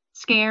in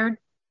scared,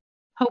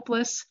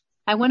 hopeless.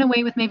 I went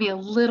away with maybe a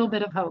little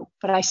bit of hope,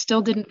 but I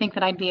still didn't think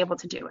that I'd be able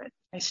to do it.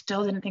 I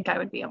still didn't think I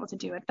would be able to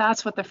do it.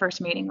 That's what the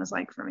first meeting was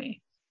like for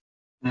me.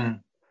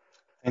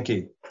 Thank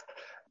you.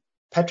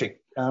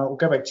 Patrick, we'll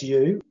go back to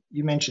you.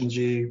 You mentioned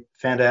you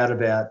found out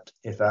about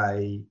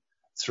FA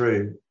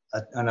through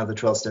another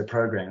 12-step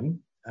program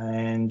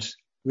and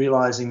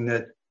realising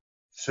that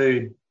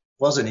food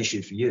was an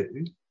issue for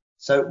you.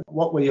 So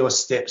what were your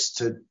steps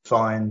to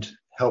find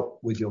help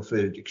with your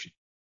food addiction?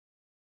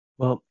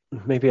 Well,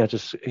 maybe I'll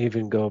just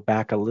even go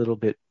back a little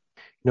bit.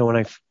 When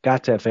I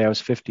got to FA, I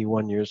was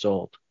 51 years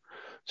old.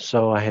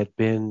 So I had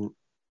been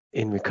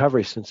in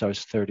recovery since I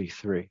was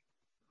 33.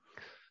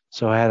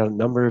 So I had a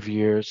number of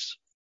years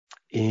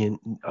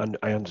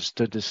I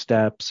understood the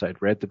steps.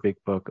 I'd read the big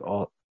book,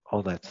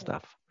 all that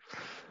stuff.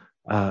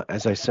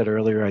 As I said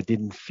earlier, I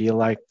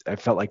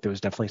felt like there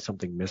was definitely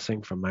something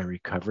missing from my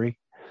recovery.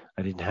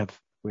 I didn't have,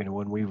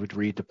 when we would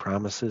read the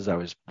promises, I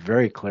was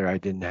very clear I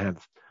didn't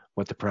have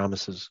what the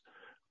promises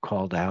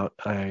called out.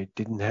 I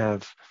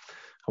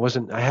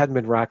hadn't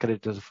been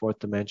rocketed to the fourth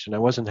dimension. I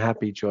wasn't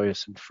happy,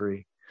 joyous, and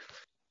free.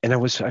 And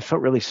I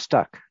felt really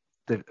stuck.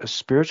 A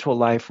spiritual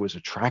life was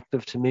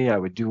attractive to me. I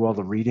would do all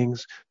the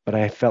readings, but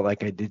I felt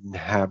like I didn't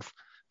have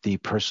the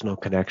personal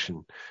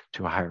connection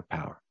to a higher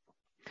power,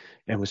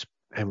 and was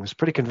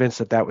pretty convinced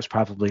that was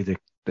probably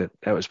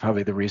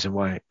the reason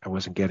why I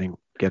wasn't getting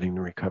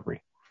the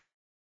recovery.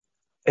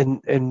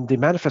 And the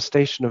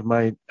manifestation of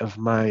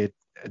my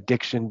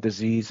addiction,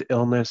 disease,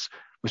 illness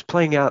was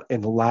playing out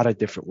in a lot of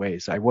different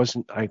ways.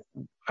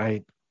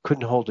 I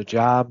couldn't hold a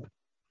job.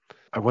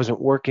 I wasn't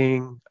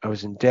working. I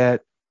was in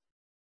debt.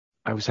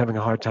 I was having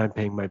a hard time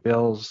paying my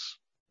bills.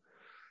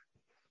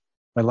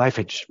 My life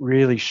had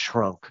really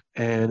shrunk.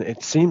 And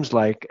it seems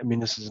like,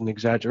 this is an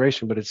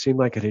exaggeration, but it seemed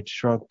like it had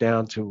shrunk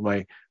down to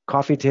my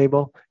coffee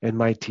table and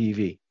my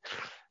TV.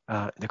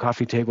 The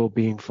coffee table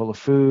being full of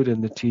food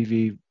and the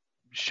TV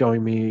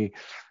showing me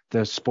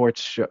the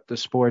sports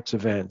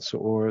events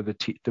or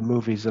the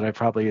movies that I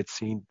probably had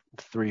seen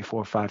 3,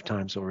 4, 5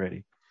 times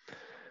already.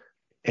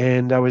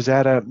 And I was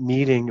at a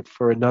meeting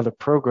for another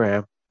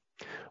program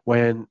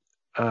when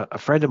a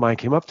friend of mine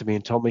came up to me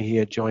and told me he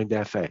had joined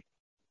FA.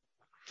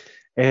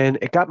 And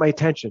it got my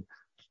attention.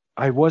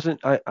 I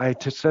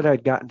said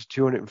I'd gotten to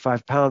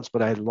 205 pounds,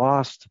 but I had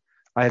lost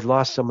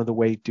some of the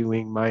weight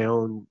doing my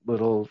own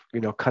little,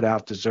 cut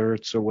out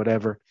desserts or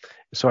whatever.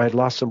 So I had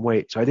lost some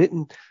weight. So I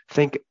didn't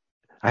think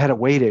I had a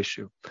weight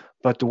issue,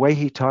 but the way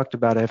he talked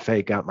about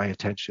FA got my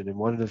attention. And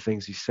one of the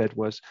things he said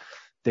was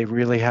they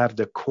really have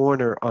the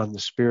corner on the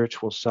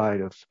spiritual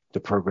side of the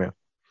program.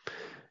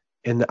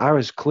 And I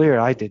was clear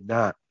I did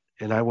not.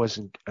 And I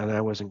wasn't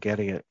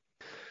getting it.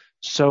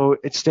 So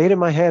it stayed in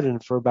my head,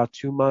 and for about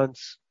 2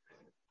 months,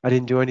 I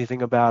didn't do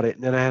anything about it.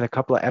 And then I had a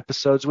couple of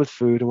episodes with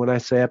food. And when I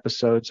say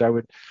episodes,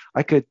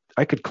 I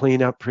could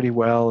clean up pretty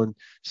well and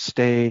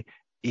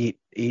eat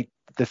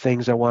the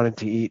things I wanted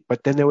to eat.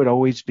 But then there would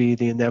always be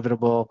the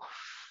inevitable.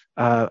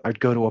 I'd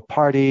go to a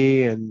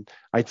party and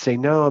I'd say,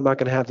 no, I'm not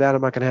going to have that.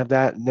 I'm not going to have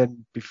that. And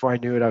then before I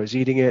knew it, I was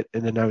eating it,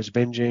 and then I was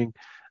binging.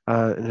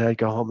 And then I'd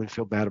go home and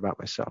feel bad about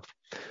myself.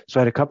 So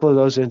I had a couple of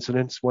those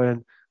incidents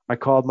when I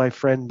called my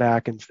friend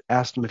back and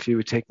asked him if he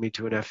would take me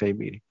to an FA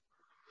meeting.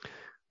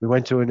 We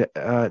went to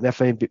an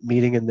FA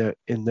meeting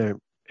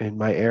in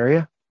my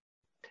area,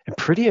 and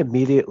pretty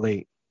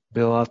immediately,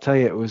 Bill, I'll tell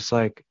you, it was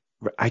like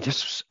I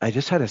just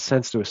had a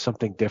sense there was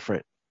something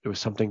different. There was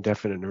something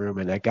different in the room,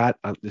 and I got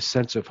this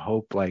sense of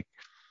hope. It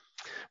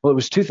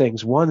was two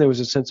things. One, there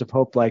was a sense of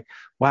hope, like,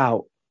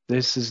 wow,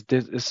 this is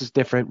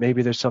different.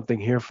 Maybe there's something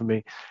here for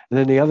me. And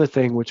then the other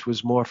thing, which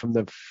was more from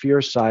the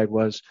fear side,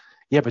 was,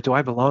 yeah, but do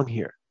I belong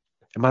here?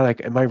 Am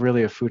I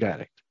really a food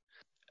addict?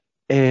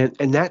 And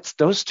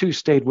those two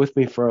stayed with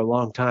me for a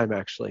long time,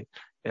 actually,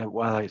 and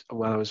while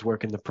I was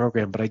working the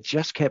program. But I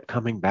just kept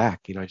coming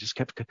back. And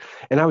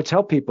I would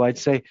tell people, I'd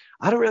say,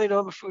 I don't really know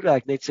I'm a food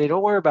addict. And they'd say,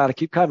 don't worry about it.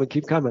 Keep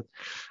coming.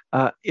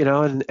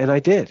 And I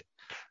did.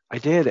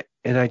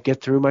 And I'd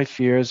get through my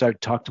fears.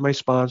 I'd talk to my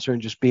sponsor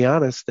and just be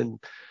honest. And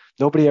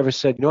nobody ever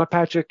said, you know what,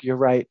 Patrick, you're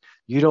right.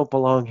 You don't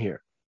belong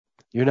here.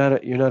 You're not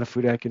a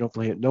food addict. You don't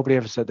belong here. Nobody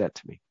ever said that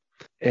to me.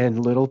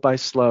 And little by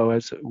slow,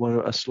 as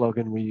a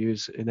slogan we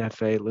use in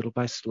FA, little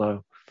by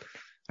slow,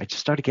 I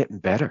just started getting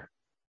better.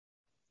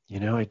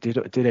 I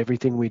did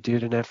everything we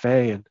did in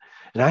FA, and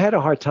I had a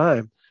hard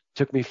time. It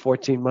took me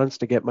 14 months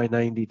to get my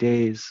 90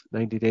 days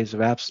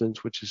of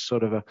abstinence, which is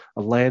sort of a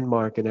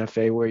landmark in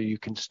FA where you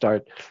can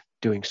start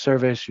doing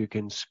service. You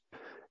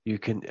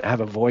can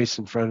have a voice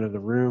in front of the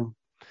room.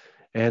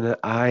 And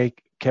I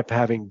kept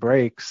having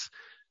breaks.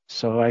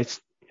 So I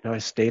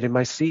stayed in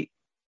my seat,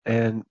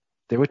 and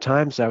there were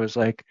times I was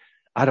like,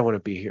 I don't want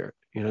to be here.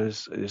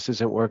 This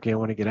isn't working. I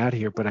want to get out of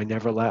here, but I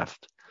never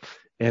left.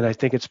 And I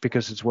think it's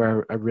because it's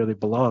where I really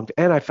belonged.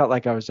 And I felt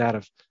like I was out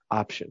of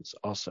options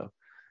also.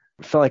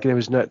 felt like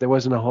there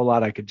wasn't a whole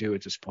lot I could do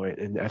at this point,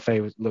 and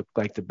FA looked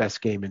like the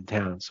best game in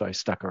town, so I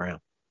stuck around.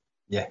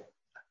 Yeah.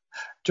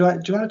 Do you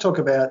want to talk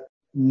about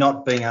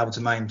not being able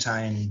to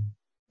maintain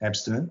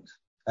abstinence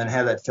and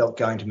how that felt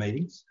going to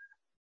meetings?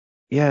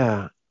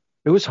 Yeah,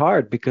 it was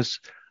hard because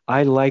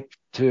I like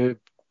to.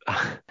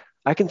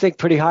 I can think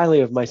pretty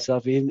highly of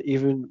myself,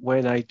 even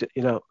when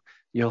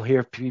you'll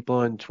hear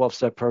people in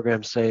 12-step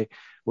programs say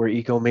we're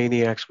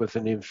egomaniacs with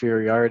an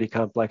inferiority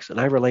complex, and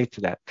I relate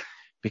to that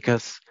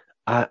because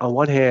on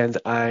one hand,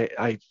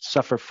 I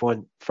suffer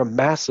from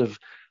massive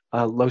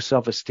low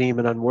self-esteem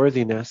and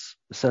unworthiness,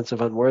 a sense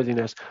of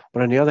unworthiness,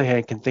 but on the other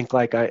hand, can think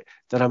like I've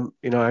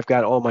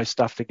got all my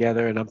stuff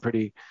together and I'm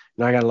pretty,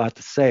 I got a lot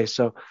to say.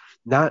 So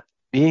not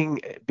being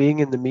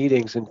in the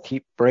meetings and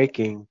keep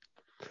breaking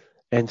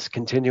and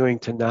continuing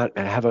to not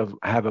have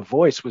a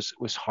voice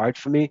was hard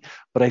for me,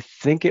 but I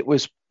think it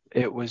was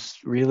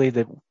really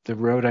the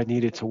road I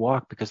needed to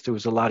walk because there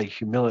was a lot of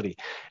humility,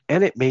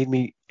 and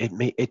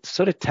it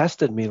sort of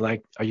tested me,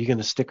 like, are you going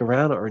to stick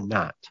around or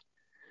not?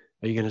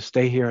 Are you going to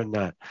stay here or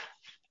not?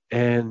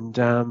 And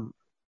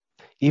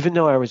even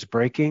though I was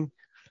breaking,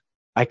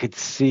 I could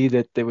see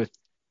that there was,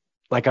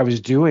 like, I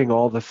was doing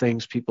all the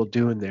things people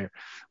do in there.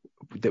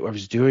 That I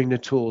was doing the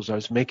tools. I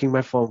was making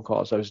my phone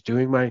calls. I was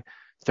doing my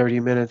 30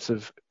 minutes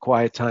of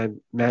quiet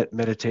time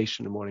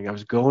meditation in the morning. I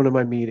was going to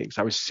my meetings.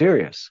 I was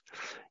serious.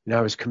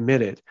 I was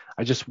committed.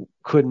 I just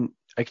couldn't.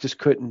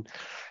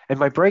 And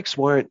my breaks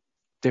weren't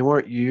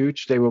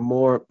huge. They were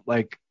more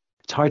like,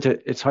 it's hard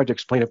to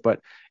explain it,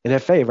 but in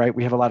FA, right,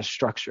 we have a lot of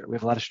structure. We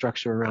have a lot of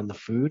structure around the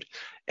food.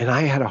 And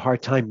I had a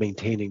hard time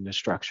maintaining the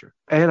structure.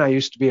 And I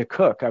used to be a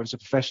cook. I was a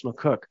professional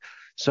cook.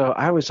 So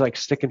I was like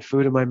sticking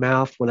food in my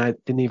mouth when I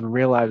didn't even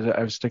realize that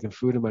I was sticking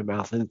food in my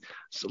mouth. And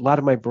a lot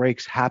of my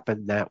breaks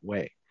happened that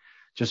way.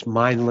 Just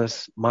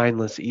mindless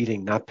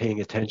eating, not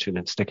paying attention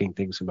and sticking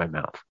things in my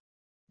mouth.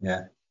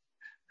 Yeah.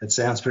 It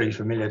sounds pretty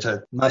familiar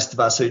to most of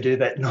us who do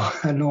that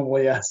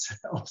normally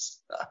ourselves.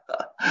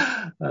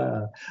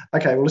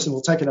 Okay, well, listen,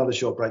 we'll take another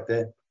short break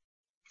there.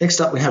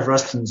 Next up, we have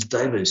Rustin's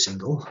debut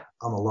single,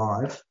 I'm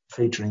Alive,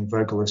 featuring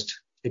vocalist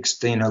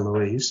Xtina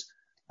Louise,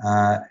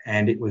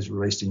 and it was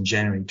released in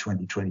January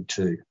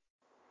 2022.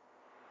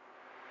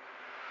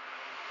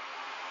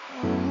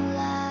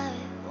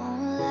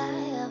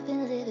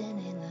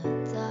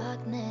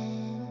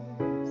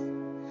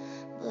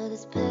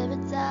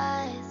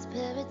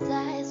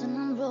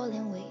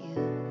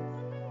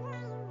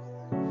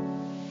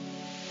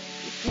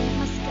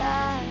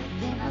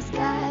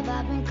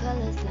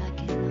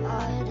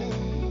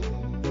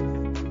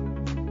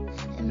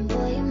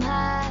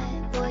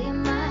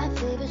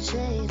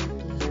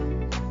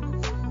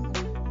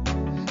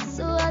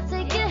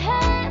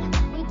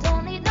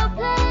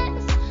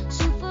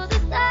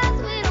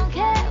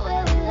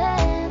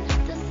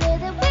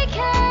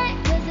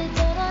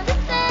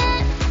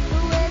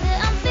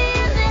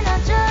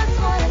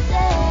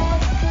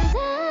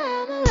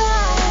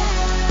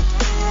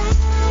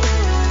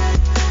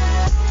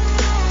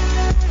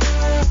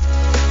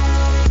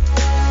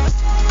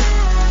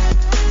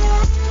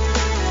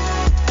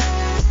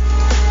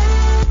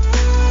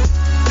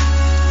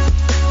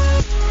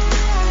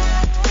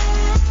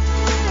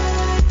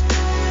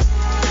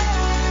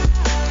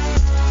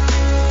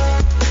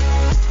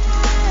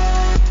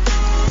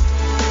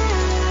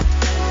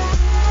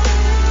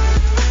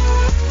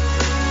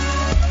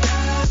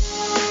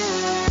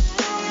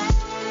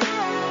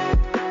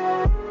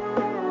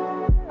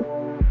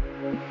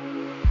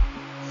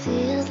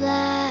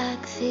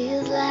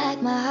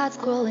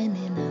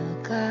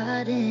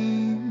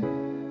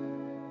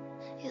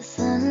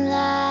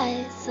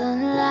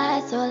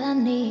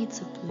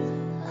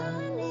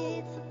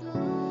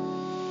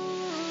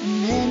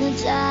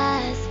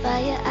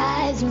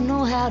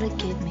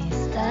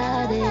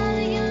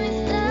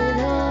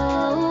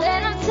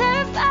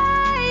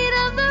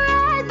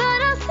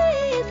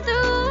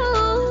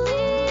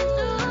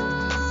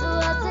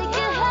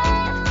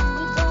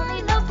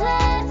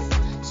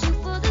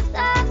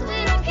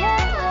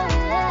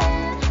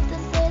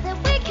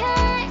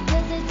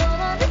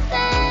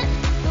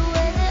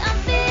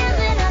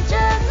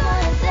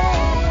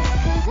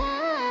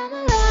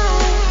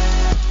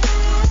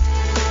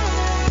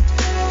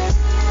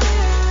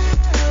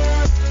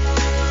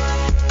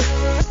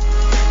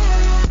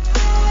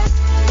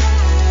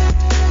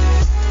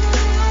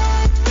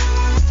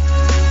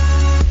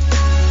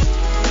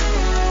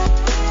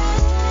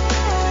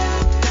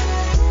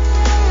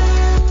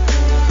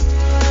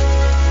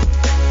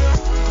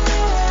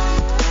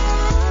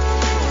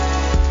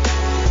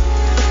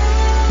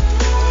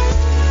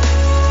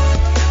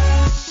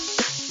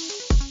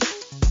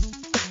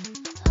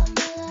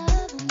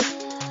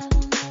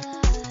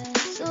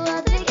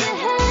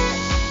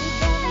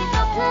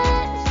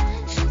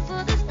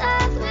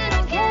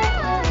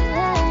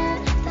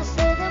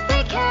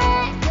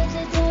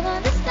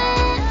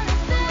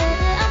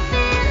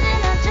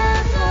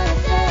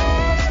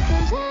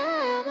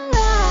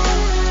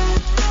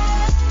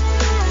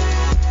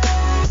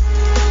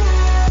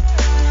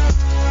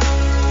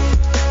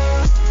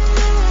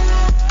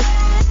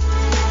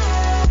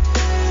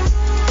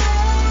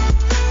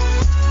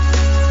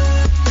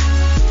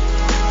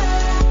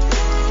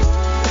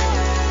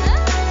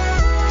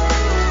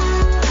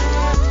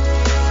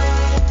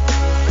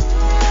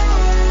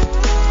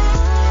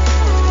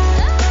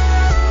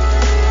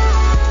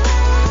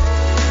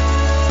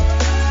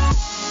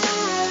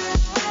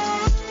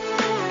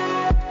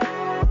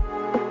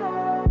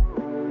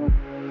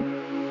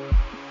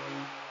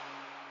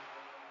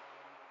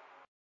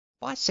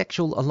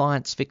 Bisexual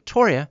Alliance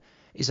Victoria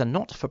is a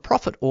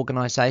not-for-profit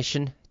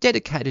organisation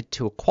dedicated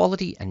to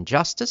equality and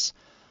justice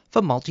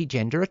for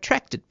multigender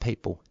attracted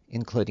people,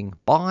 including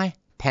bi,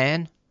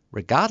 pan,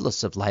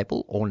 regardless of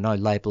label or no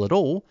label at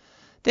all,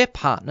 their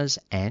partners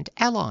and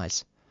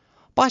allies.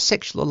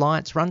 Bisexual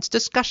Alliance runs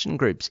discussion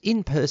groups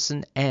in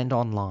person and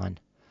online.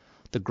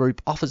 The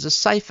group offers a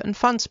safe and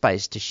fun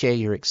space to share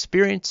your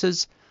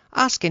experiences,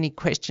 ask any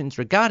questions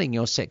regarding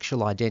your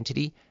sexual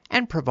identity,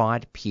 and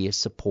provide peer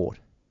support.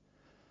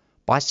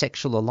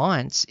 Bisexual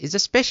Alliance is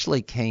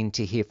especially keen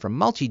to hear from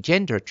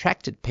multigender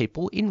attracted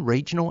people in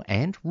regional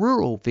and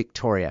rural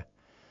Victoria.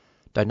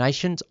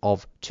 Donations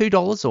of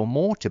 $2 or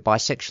more to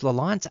Bisexual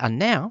Alliance are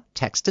now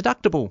tax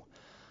deductible.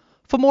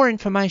 For more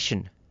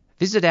information,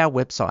 visit our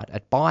website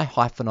at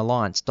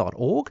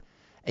bi-alliance.org,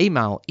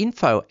 email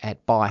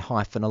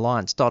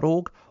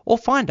info@bi-alliance.org, or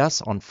find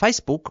us on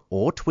Facebook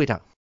or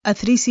Twitter. A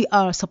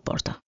 3CR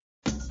supporter.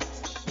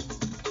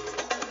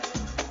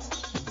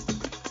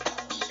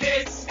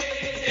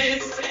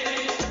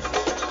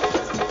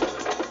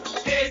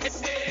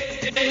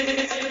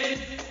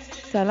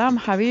 Salam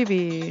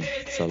Habibi.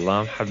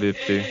 Salam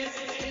Habibti.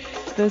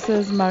 This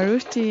is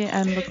Marushti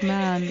and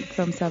Lukman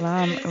from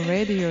Salam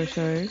Radio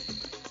Show.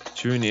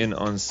 Tune in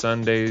on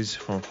Sundays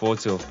from 4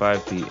 till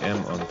 5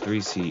 p.m. on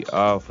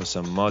 3CR for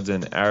some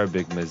modern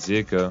Arabic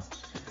muzika.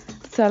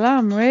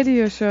 Salam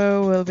Radio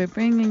Show will be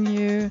bringing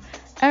you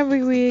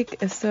every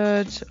week a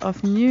search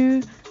of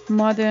new,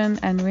 modern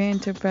and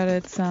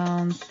reinterpreted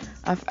sounds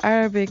of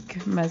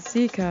Arabic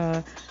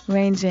muzika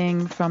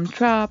ranging from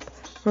trap,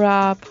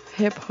 rap,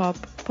 hip-hop,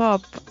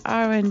 pop,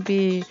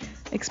 R&B,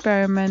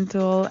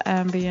 experimental,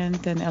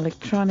 ambient and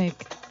electronic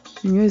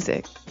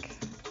music.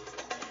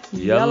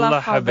 Yalla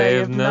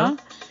Habaibna.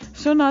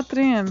 شو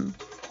ناطرين?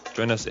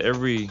 Join us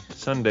every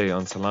Sunday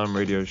on Salam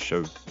Radio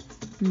Show.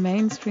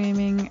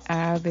 Mainstreaming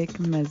Arabic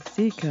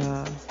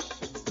muzika.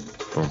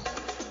 Boom.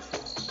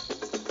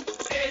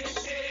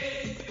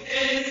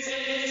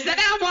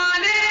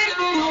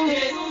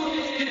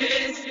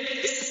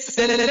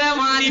 السلام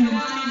عليكم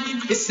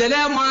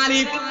السلام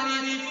عليكم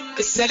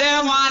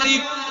السلام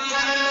عليكم.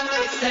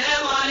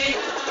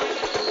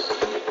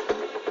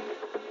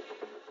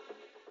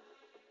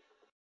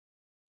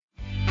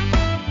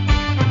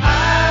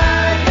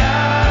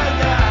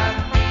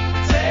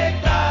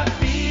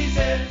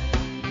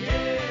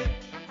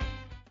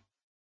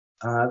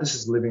 This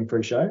is the Living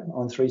Free Show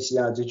on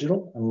 3CR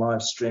Digital and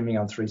live streaming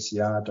on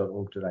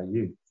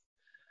 3cr.org.au.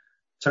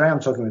 Today I'm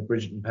talking with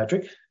Bridget and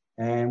Patrick,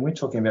 and we're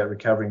talking about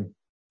recovering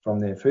from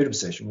their food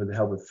obsession with the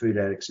help of Food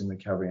Addicts in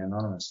Recovery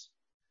Anonymous.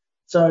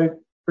 So,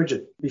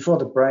 Bridget, before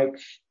the break,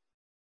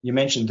 you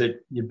mentioned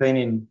that you've been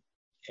in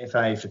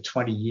FA for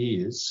 20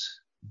 years,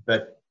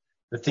 but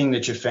the thing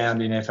that you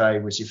found in FA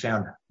was you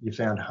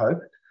found hope.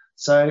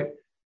 So,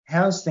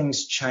 how's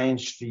things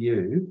changed for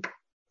you,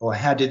 or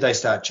how did they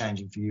start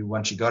changing for you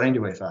once you got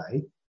into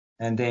FA?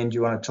 And then do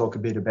you want to talk a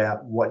bit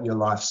about what your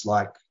life's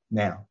like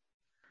now?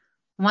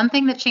 One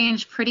thing that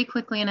changed pretty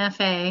quickly in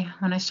FA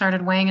when I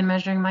started weighing and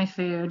measuring my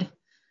food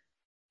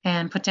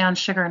and put down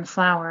sugar and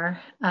flour,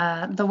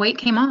 the weight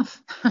came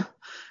off.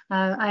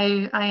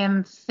 I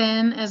am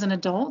thin as an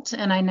adult,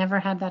 and I never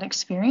had that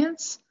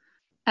experience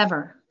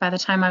ever. By the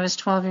time I was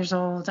 12 years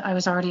old, I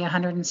was already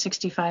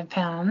 165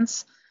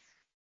 pounds.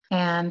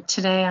 And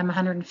today I'm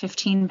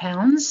 115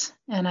 pounds,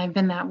 and I've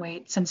been that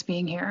weight since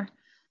being here.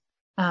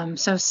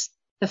 So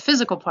the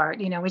physical part,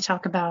 we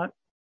talk about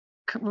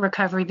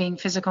recovery being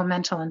physical,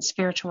 mental, and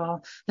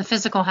spiritual. The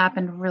physical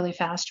happened really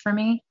fast for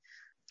me,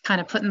 kind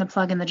of putting the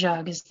plug in the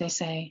jug, as they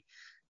say.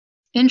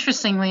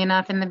 Interestingly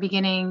enough, in the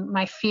beginning,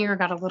 my fear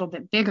got a little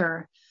bit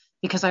bigger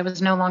because I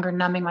was no longer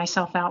numbing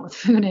myself out with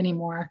food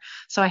anymore.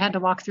 So I had to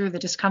walk through the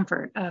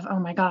discomfort of, oh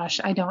my gosh,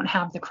 I don't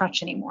have the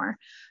crutch anymore.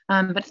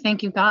 But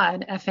thank you,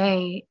 God,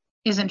 FA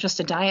isn't just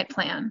a diet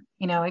plan.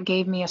 It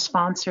gave me a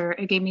sponsor.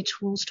 It gave me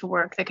tools to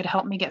work that could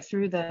help me get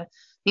through the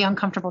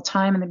uncomfortable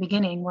time in the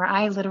beginning where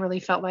I literally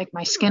felt like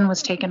my skin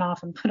was taken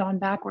off and put on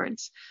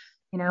backwards.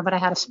 But I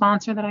had a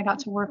sponsor that I got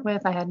to work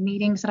with. I had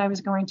meetings that I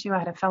was going to. I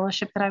had a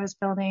fellowship that I was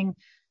building.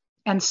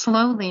 And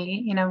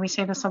slowly, we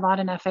say this a lot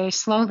in FA,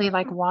 slowly,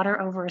 like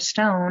water over a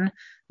stone,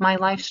 my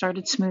life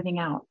started smoothing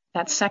out.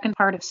 That second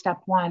part of step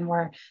one,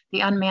 where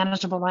the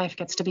unmanageable life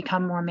gets to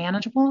become more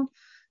manageable,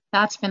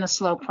 that's been a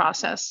slow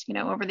process,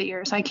 over the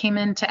years. I came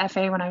into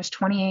FA when I was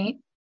 28.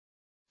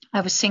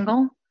 I was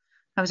single.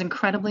 I was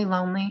incredibly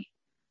lonely.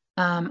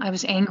 I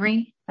was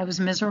angry. I was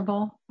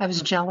miserable. I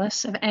was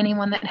jealous of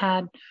anyone that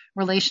had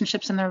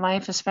relationships in their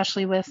life,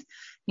 especially with,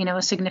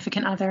 a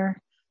significant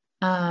other.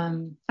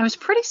 I was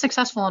pretty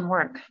successful in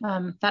work.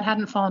 That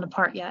hadn't fallen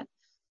apart yet,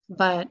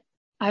 but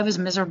I was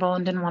miserable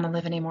and didn't want to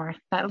live anymore.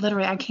 That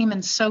literally, I came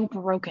in so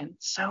broken,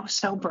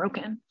 so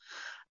broken,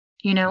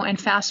 and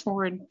fast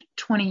forward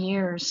 20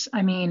 years.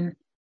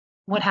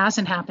 What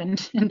hasn't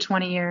happened in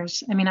 20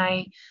 years?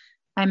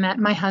 I met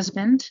my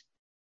husband.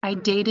 I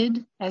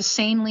dated as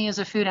sanely as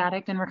a food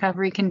addict in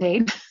recovery can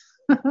date.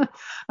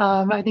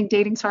 I think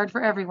dating's hard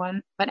for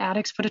everyone, but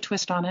addicts put a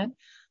twist on it.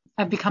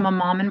 I've become a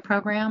mom in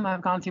program.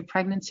 I've gone through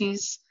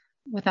pregnancies.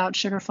 without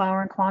sugar,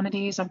 flour in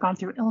quantities. I've gone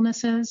through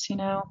illnesses,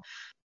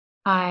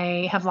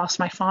 I have lost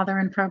my father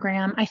in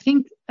program. I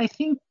think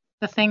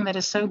the thing that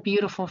is so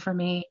beautiful for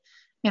me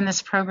in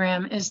this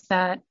program is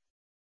that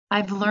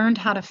I've learned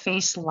how to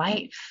face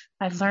life.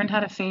 I've learned how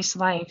to face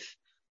life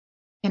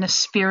in a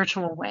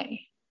spiritual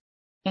way.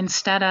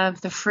 Instead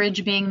of the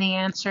fridge being the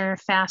answer,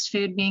 fast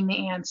food being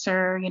the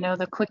answer,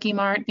 the Quickie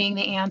Mart being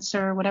the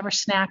answer, whatever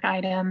snack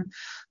item,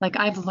 like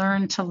I've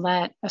learned to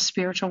let a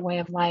spiritual way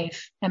of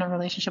life and a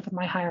relationship with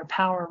my higher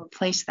power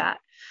replace that.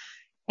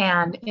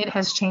 And it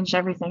has changed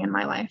everything in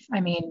my life.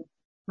 I mean,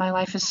 my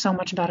life is so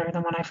much better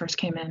than when I first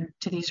came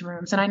into these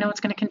rooms. And I know it's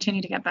going to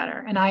continue to get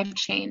better. And I've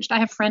changed. I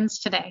have friends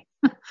today.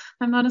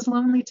 I'm not as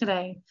lonely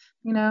today.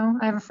 I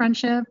have a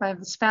friendship. I have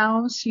a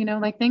spouse,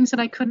 like things that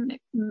I couldn't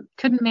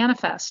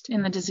manifest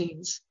in the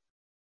disease.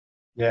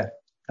 Yeah,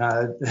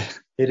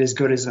 it is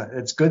good, isn't it?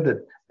 It's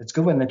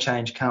good when the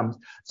change comes.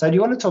 So do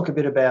you want to talk a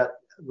bit about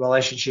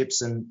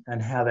relationships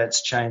and how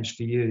that's changed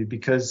for you?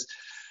 Because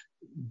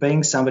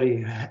being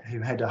somebody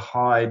who had to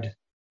hide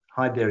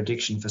their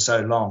addiction for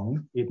so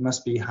long, it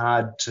must be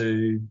hard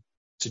to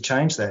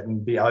change that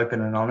and be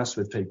open and honest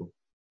with people.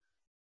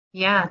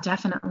 Yeah,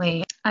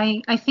 definitely.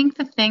 I think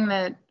the thing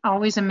that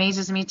always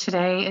amazes me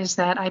today is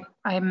that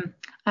I'm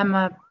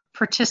a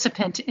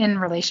participant in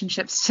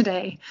relationships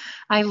today.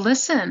 I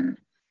listen.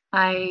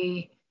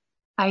 I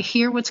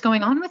hear what's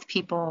going on with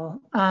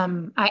people.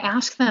 I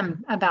ask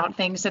them about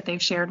things that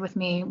they've shared with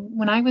me.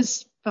 When I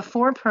was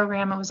before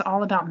program, it was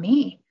all about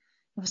me.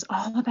 It was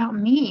all about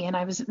me, and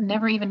I was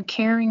never even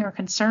caring or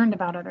concerned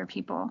about other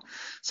people.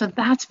 So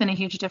that's been a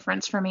huge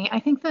difference for me. I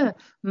think the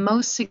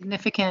most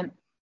significant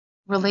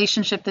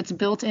relationship that's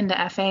built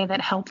into FA that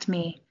helped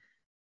me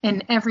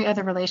in every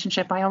other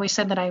relationship, I always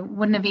said that I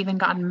wouldn't have even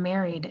gotten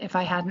married if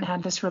I hadn't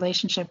had this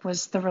relationship,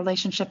 was the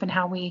relationship and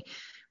how we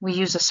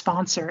use a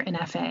sponsor in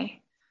FA.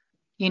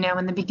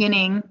 In the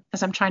beginning,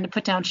 as I'm trying to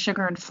put down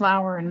sugar and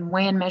flour and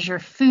weigh and measure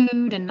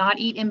food and not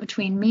eat in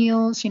between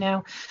meals,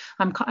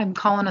 I'm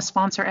calling a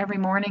sponsor every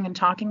morning and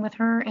talking with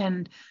her.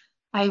 And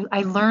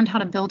I learned how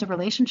to build a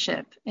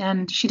relationship.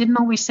 And she didn't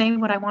always say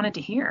what I wanted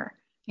to hear.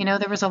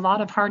 There was a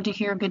lot of hard to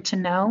hear, good to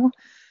know,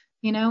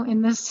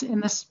 in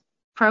this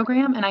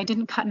program. And I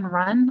didn't cut and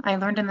run. I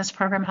learned in this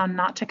program how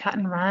not to cut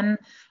and run.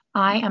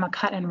 I am a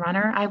cut and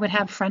runner. I would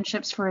have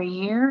friendships for a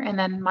year, and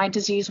then my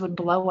disease would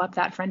blow up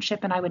that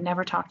friendship and I would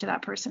never talk to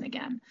that person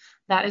again.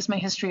 That is my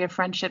history of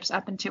friendships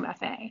up into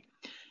FA.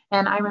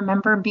 And I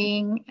remember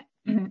being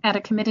at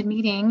a committed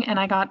meeting and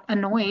I got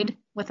annoyed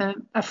with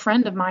a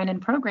friend of mine in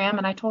program,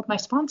 and I told my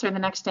sponsor the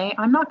next day,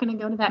 I'm not going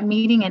to go to that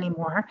meeting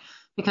anymore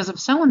because of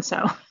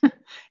so-and-so.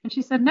 And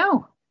she said,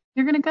 no,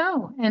 you're going to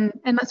go. And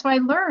that's why I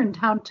learned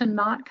how to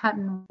not cut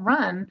and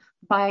run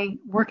by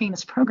working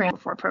this program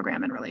before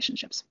program in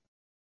relationships.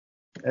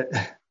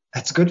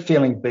 It's a good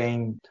feeling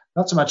being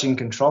not so much in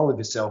control of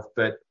yourself,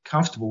 but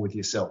comfortable with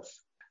yourself.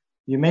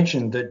 You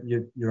mentioned that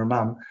you're a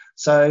mum.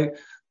 So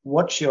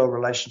what's your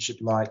relationship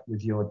like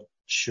with your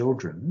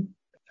children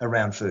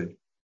around food?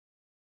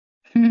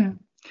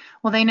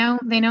 Well, they know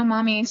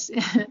mommy's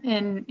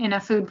in a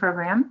food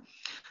program.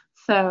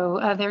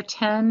 So they're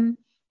 10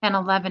 and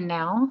 11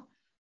 now.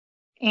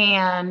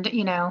 And,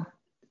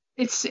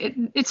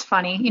 it's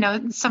funny,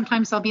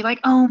 sometimes they'll be like,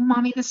 oh,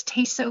 mommy, this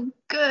tastes so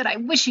good. I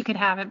wish you could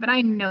have it, but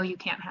I know you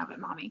can't have it,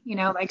 mommy.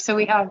 So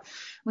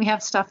we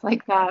have stuff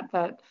like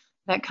that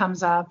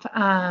comes up.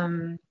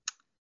 And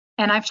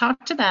I've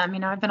talked to them,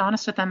 I've been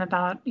honest with them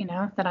about,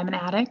 that I'm an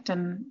addict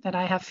and that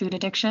I have food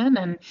addiction.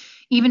 And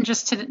even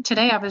just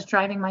today, I was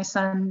driving my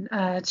son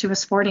to a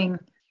sporting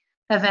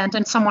event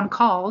and someone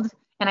called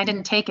and I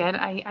didn't take it.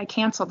 I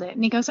canceled it.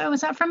 And he goes, oh,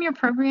 is that from your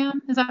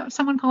program? Is that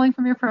someone calling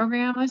from your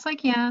program? I was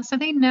like, yeah. So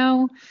they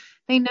know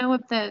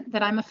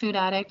that I'm a food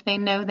addict. They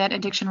know that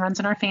addiction runs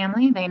in our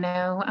family. They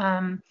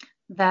know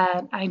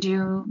that I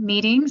do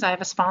meetings. I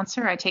have a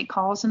sponsor. I take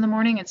calls in the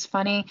morning. It's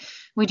funny.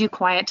 We do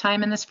quiet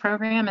time in this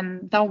program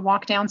and they'll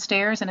walk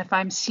downstairs. And if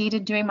I'm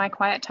seated doing my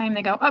quiet time,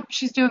 they go, oh,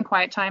 she's doing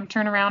quiet time,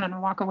 turn around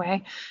and walk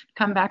away,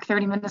 come back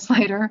 30 minutes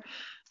later.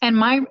 And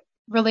my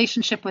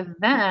relationship with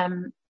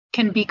them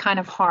can be kind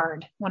of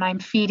hard when I'm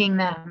feeding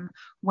them,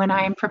 when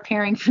I am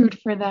preparing food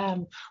for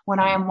them,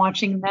 when I am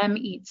watching them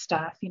eat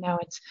stuff.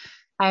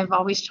 I've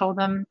always told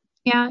them,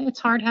 yeah, it's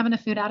hard having a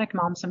food addict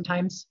mom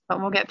sometimes,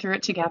 but we'll get through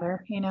it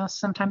together.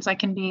 Sometimes I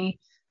can be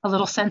a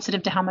little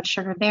sensitive to how much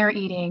sugar they're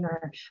eating,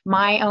 or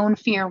my own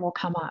fear will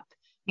come up,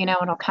 and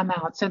it'll come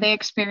out. So they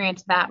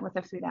experience that with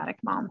a food addict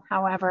mom.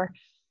 However,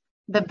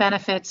 the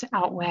benefits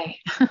outweigh.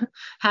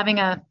 Having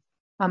an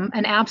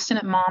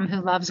abstinent mom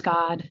who loves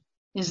God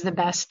is the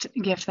best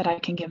gift that I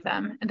can give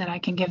them, and that I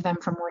can give them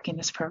from working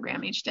this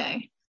program each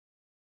day.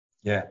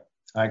 Yeah,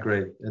 I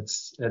agree.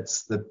 It's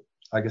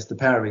the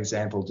power of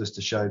example, just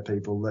to show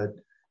people that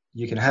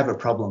you can have a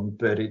problem,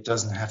 but it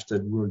doesn't have to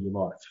rule your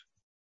life.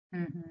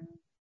 Mm-hmm.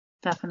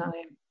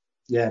 Definitely.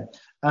 Yeah.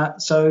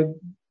 So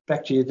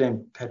back to you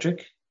then,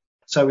 Patrick.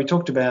 So we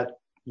talked about,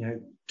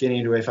 getting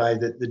into FA,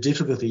 the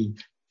difficulty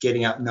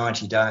getting up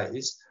 90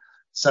 days.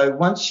 So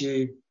once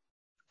you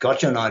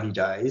got your 90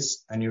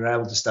 days and you were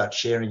able to start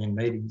sharing in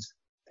meetings.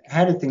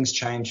 How did things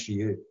change for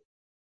you?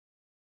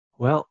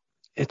 Well,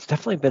 it's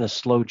definitely been a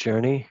slow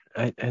journey,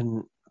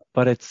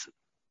 but it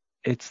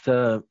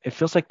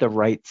feels like the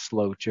right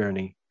slow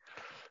journey.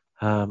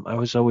 I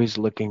was always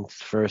looking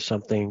for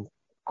something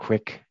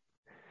quick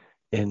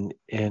and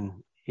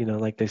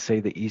like they say,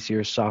 the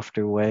easier,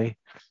 softer way.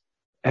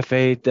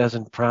 FA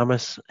doesn't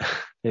promise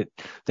it.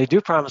 They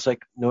do promise,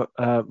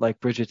 like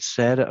Bridget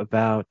said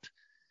about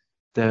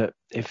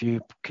if you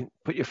can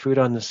put your food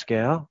on the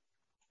scale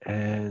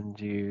and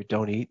you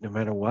don't eat no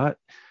matter what,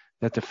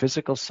 that the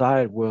physical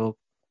side will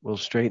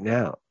straighten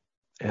out,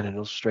 and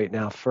it'll straighten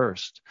out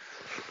first.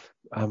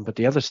 But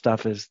the other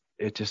stuff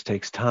it just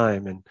takes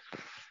time, and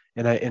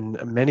in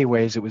many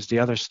ways it was the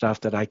other stuff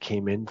that I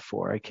came in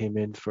for. I came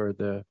in for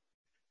the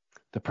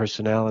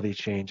personality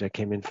change. I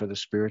came in for the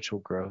spiritual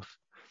growth.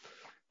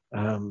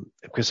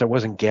 Because I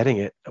wasn't getting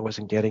it. I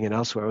wasn't getting it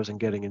elsewhere. I wasn't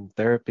getting it in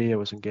therapy. I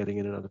wasn't getting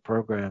it in other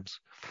programs.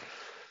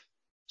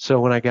 So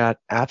when I got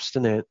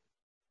abstinent,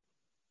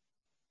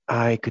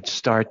 I could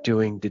start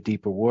doing the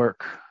deeper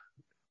work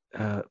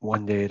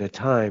one day at a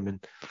time.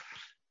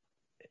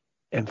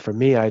 And for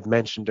me, I'd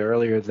mentioned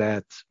earlier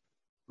that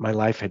my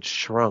life had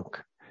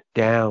shrunk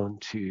down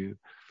to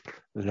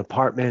an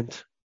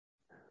apartment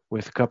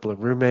with a couple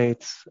of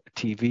roommates, a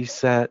TV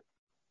set,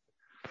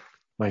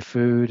 my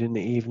food in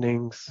the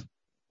evenings.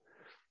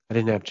 I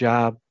didn't have a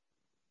job.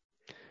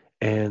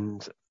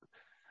 And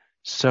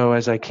so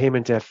as I came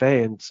into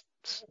FA and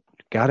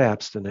got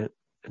abstinent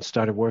and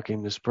started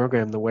working this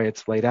program the way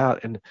it's laid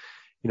out, and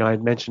I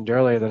had mentioned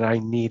earlier that I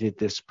needed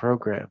this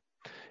program.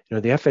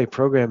 The FA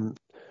program,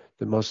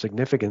 the most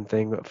significant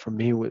thing for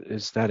me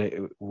is that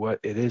it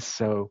is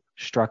so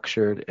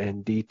structured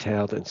and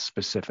detailed and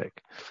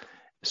specific.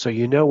 So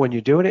when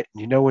you're doing it,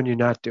 and when you're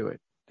not doing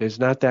it. There's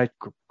not that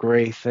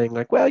gray thing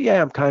like, well,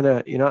 yeah, I'm kind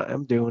of,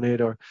 I'm doing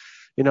it, or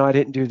I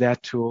didn't do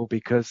that tool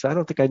because I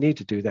don't think I need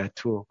to do that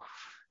tool.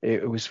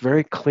 It was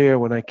very clear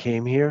when I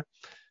came here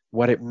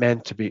what it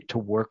meant to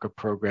work a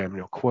program,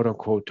 quote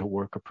unquote, to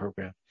work a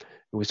program.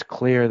 It was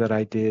clear that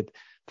I did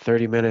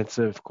 30 minutes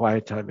of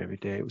quiet time every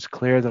day. It was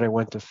clear that I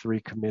went to 3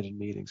 committed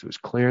meetings. It was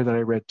clear that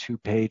I read 2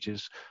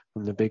 pages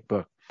from the big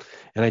book.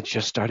 And I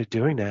just started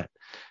doing that.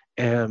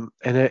 And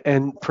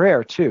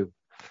prayer too.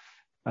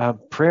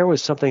 Prayer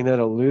was something that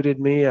eluded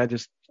me. I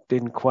just I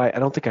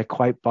don't think I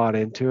quite bought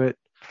into it.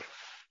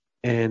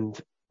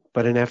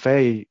 But in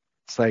FA,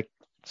 it's like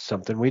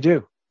something we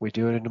do. We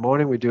do it in the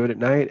morning, we do it at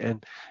night.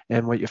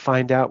 And what you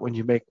find out when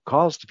you make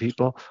calls to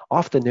people,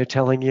 often they're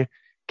telling you,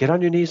 get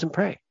on your knees and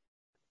pray.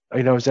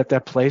 I was at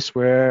that place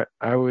where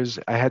I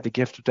had the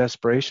gift of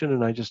desperation,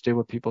 and I just did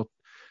what people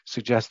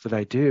suggested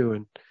I do.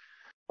 And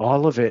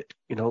all of it,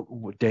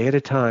 day at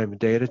a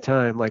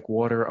time, like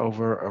water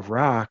over a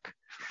rock,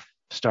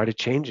 started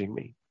changing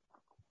me.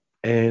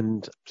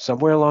 And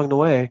somewhere along the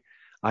way,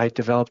 I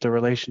developed a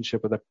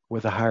relationship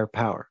with a higher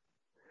power.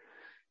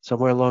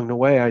 Somewhere along the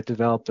way, I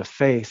developed a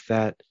faith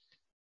that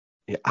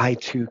I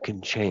too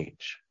can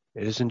change.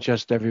 It isn't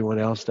just everyone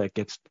else that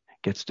gets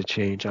to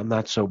change. I'm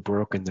not so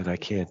broken that I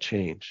can't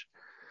change.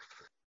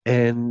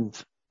 And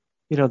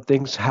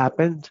things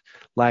happened.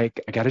 Like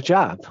I got a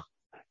job.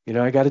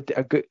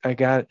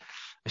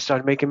 I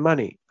started making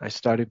money. I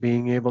started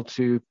being able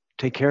to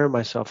take care of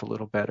myself a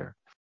little better.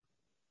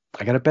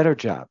 I got a better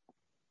job.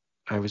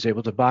 I was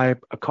able to buy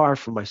a car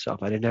for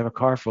myself. I didn't have a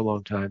car for a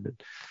long time,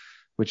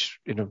 which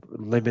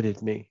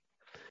limited me.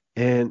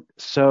 And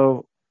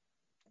so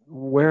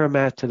where I'm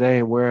at today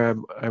and where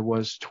I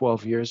was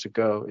 12 years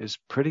ago is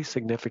pretty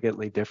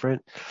significantly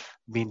different.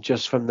 I mean,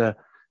 just from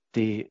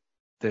the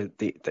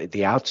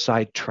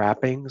outside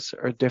trappings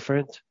are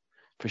different,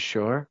 for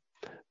sure,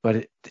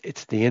 but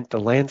it's the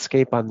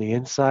landscape on the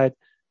inside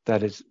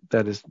that is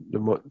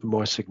the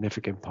more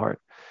significant part.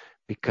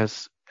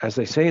 Because as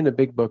they say in the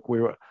big book, we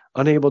were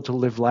unable to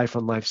live life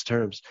on life's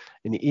terms.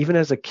 And even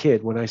as a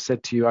kid, when I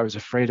said to you, I was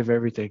afraid of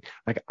everything,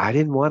 like I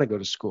didn't want to go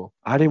to school.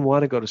 I didn't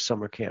want to go to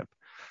summer camp.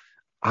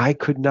 I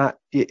could not,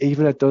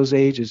 even at those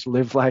ages,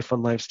 live life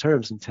on life's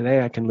terms. And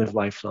today I can live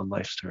life on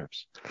life's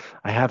terms.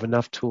 I have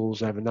enough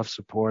tools. I have enough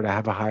support. I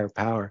have a higher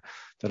power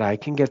that I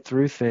can get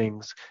through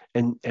things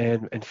and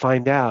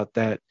find out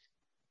that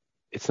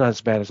it's not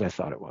as bad as I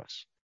thought it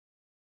was.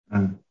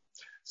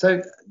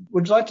 So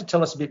would you like to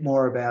tell us a bit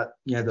more about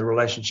the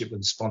relationship with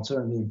the sponsor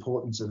and the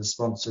importance of the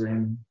sponsor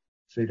in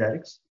food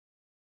addicts?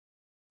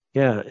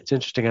 Yeah, it's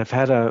interesting. I've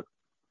had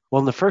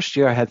in the first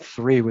year I had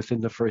 3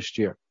 within the first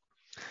year.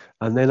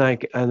 And then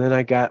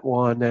I got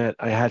one that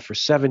I had for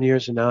 7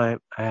 years, and now I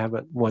have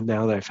one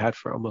now that I've had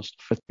for almost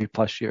 50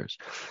 plus years.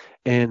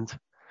 And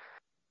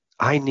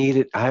I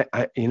needed,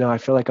 I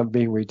feel like I'm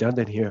being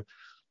redundant here,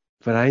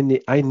 but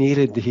I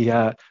needed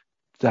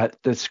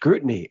the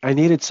scrutiny. I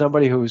needed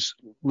somebody who's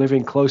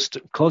living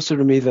closer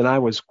to me than I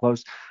was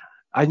close.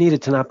 I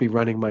needed to not be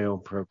running my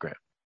own program.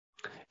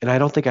 And I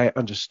don't think I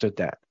understood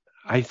that.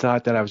 I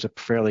thought that I was a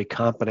fairly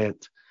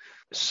competent,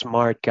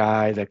 smart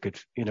guy that could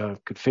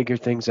figure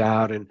things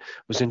out and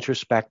was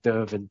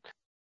introspective. And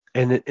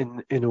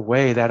in a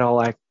way that all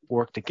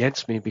worked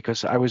against me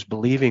because I was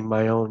believing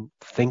my own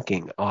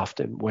thinking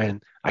often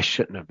when I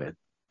shouldn't have been.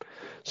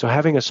 So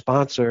having a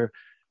sponsor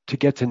to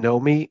get to know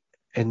me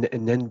and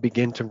then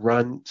begin to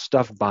run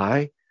stuff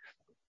by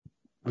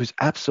was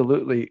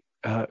absolutely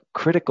a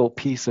critical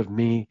piece of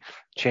me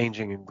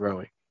changing and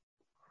growing.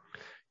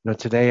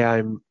 Today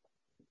I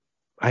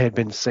had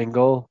been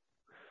single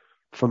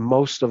for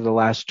most of the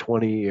last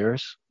 20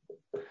 years.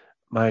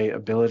 My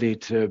ability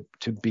to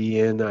be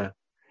in a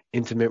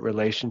intimate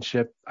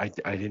relationship, I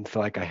didn't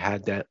feel like I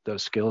had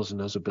those skills and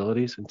those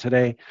abilities. And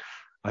today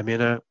I'm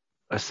in a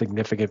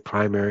significant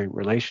primary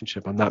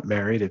relationship. I'm not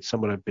married. It's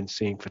someone I've been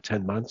seeing for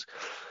 10 months,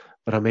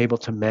 but I'm able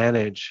to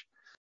manage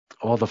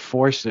all the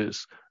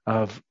forces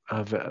of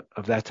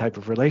that type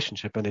of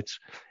relationship. And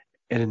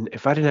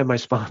if I didn't have my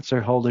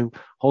sponsor holding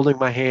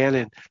my hand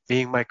and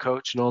being my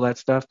coach and all that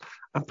stuff,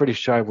 I'm pretty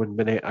sure I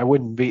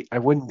wouldn't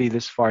be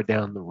this far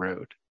down the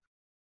road.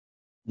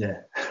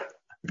 Yeah.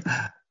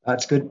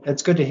 That's good.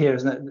 It's good to hear,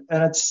 isn't it?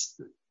 And it's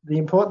the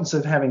importance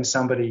of having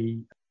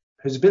somebody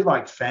who's a bit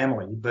like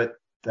family, but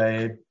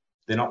they're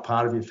not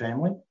part of your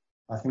family.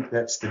 I think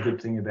that's the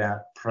good thing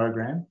about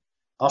program.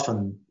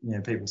 Often,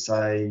 people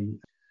say,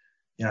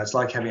 it's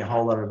like having a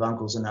whole lot of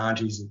uncles and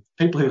aunties,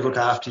 people who look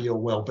after your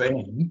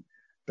well-being,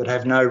 but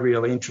have no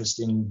real interest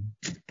in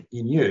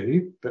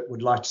you, but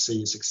would like to see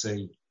you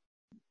succeed.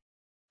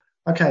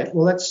 Okay,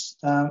 well, that's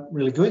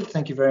really good.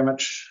 Thank you very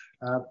much,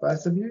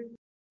 both of you.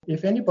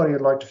 If anybody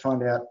would like to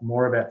find out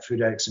more about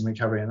Food Addicts and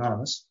Recovery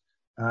Anonymous,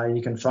 you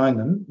can phone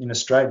them in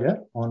Australia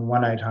on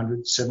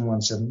 1800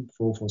 717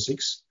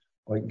 446,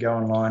 or you can go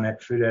online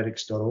at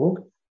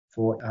foodaddicts.org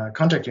for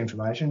contact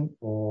information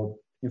or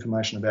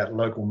information about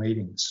local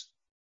meetings.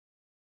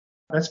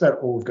 That's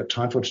about all we've got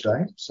time for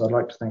today. So I'd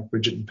like to thank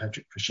Bridget and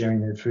Patrick for sharing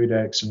their Food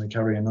Addicts and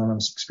Recovery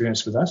Anonymous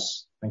experience with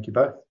us. Thank you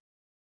both.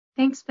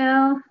 Thanks,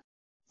 Bill.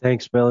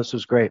 Thanks, Bill. This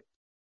was great.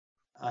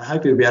 I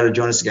hope you'll be able to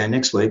join us again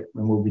next week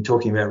when we'll be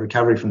talking about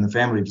recovery from the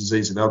family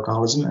disease of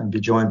alcoholism and be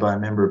joined by a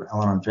member of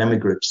Al-Anon family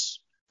groups.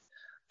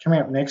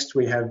 Coming up next,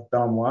 we have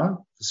Balmoir,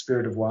 the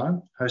Spirit of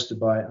Wa, hosted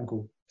by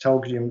Uncle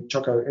Talgium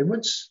Choco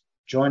Edwards.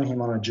 Join him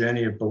on a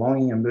journey of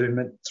belonging and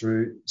movement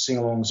through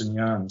sing-alongs and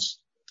yarns.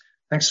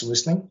 Thanks for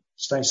listening.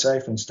 Stay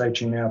safe and stay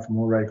tuned now for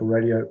more Radical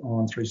Radio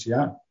on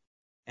 3CR.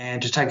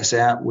 And to take us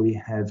out, we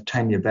have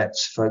Tanya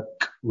Batt's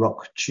folk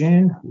rock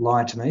tune,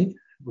 Lie to Me,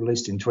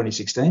 released in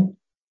 2016.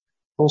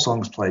 All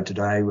songs played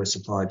today were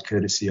supplied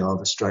courtesy of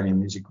Australian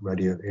Music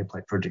Radio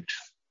Airplay Project.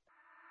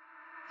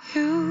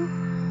 You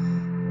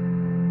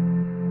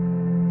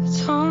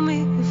told me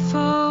you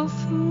fall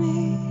for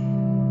me.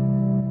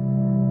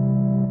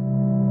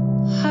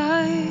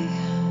 I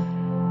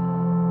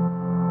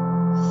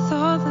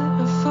thought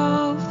that I'd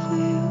fall for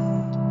you.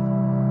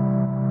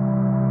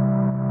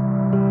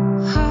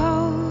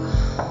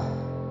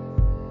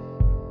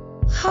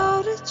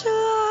 How did you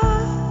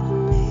lie to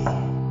me?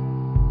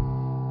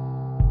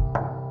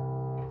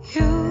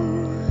 You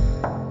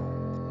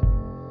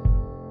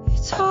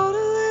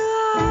totally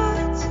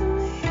lied to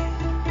me,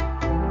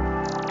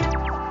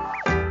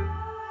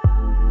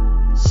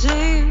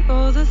 saying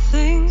all the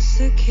things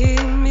that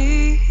keep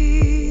me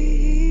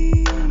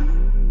here,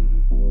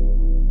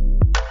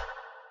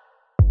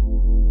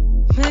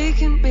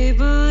 making me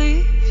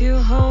believe you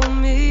hold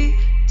me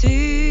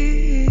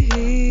deep,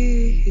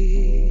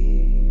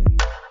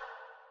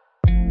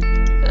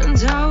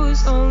 and I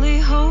was only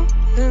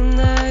hoping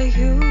that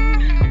you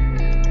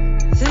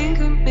think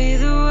of me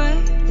the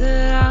way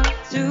that I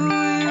do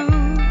you,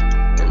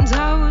 and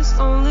I was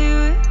only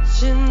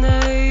wishing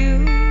that you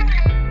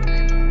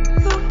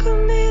look at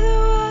me the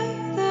way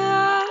that I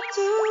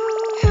do.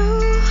 You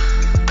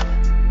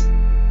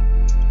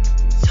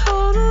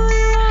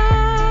totally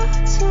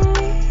lied to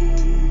me.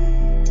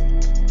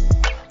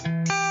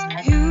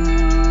 You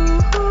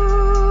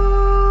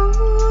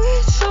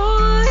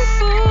totally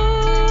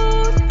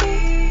fooled me.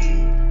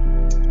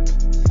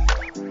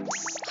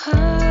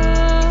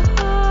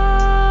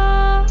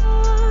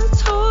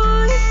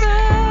 Totally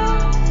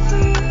fell for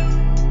you.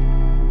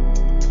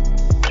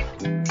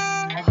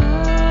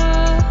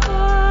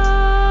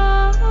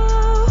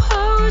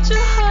 How would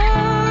you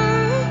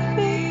hurt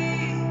me?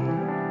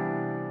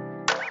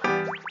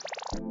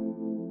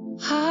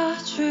 I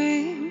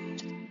dreamed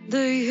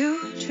that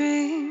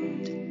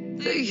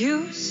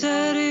you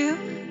said you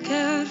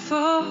cared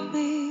for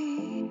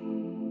me.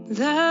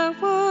 That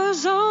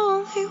was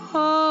only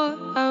what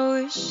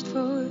I wished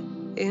for.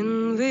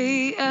 In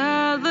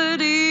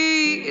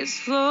reality, it's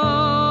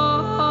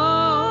flawed.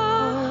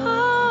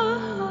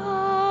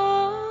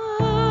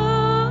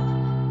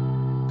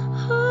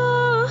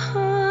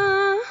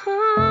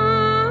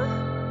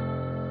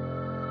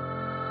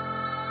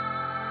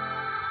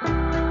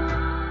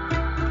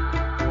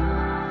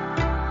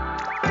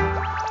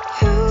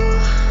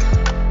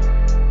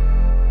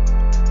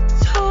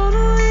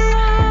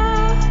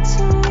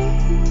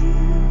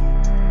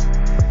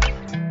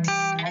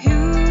 You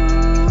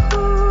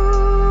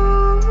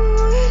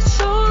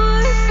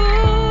totally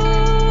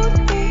fooled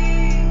me.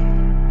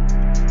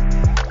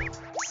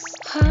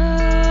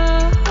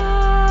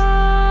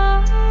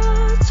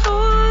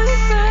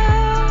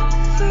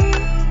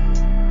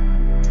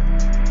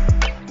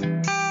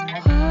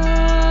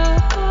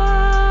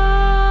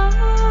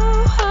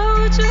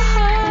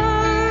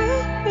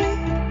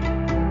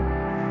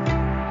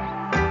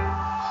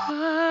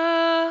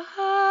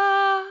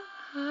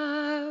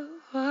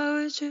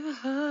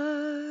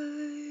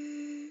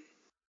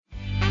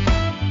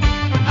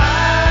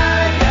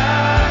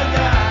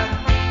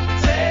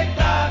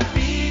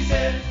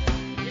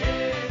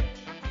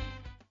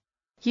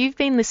 You've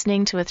been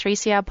listening to a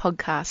 3CR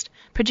podcast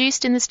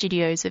produced in the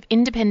studios of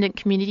independent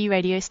community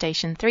radio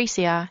station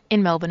 3CR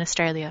in Melbourne,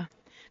 Australia.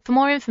 For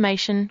more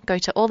information, go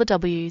to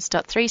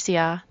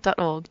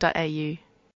allthews.3cr.org.au.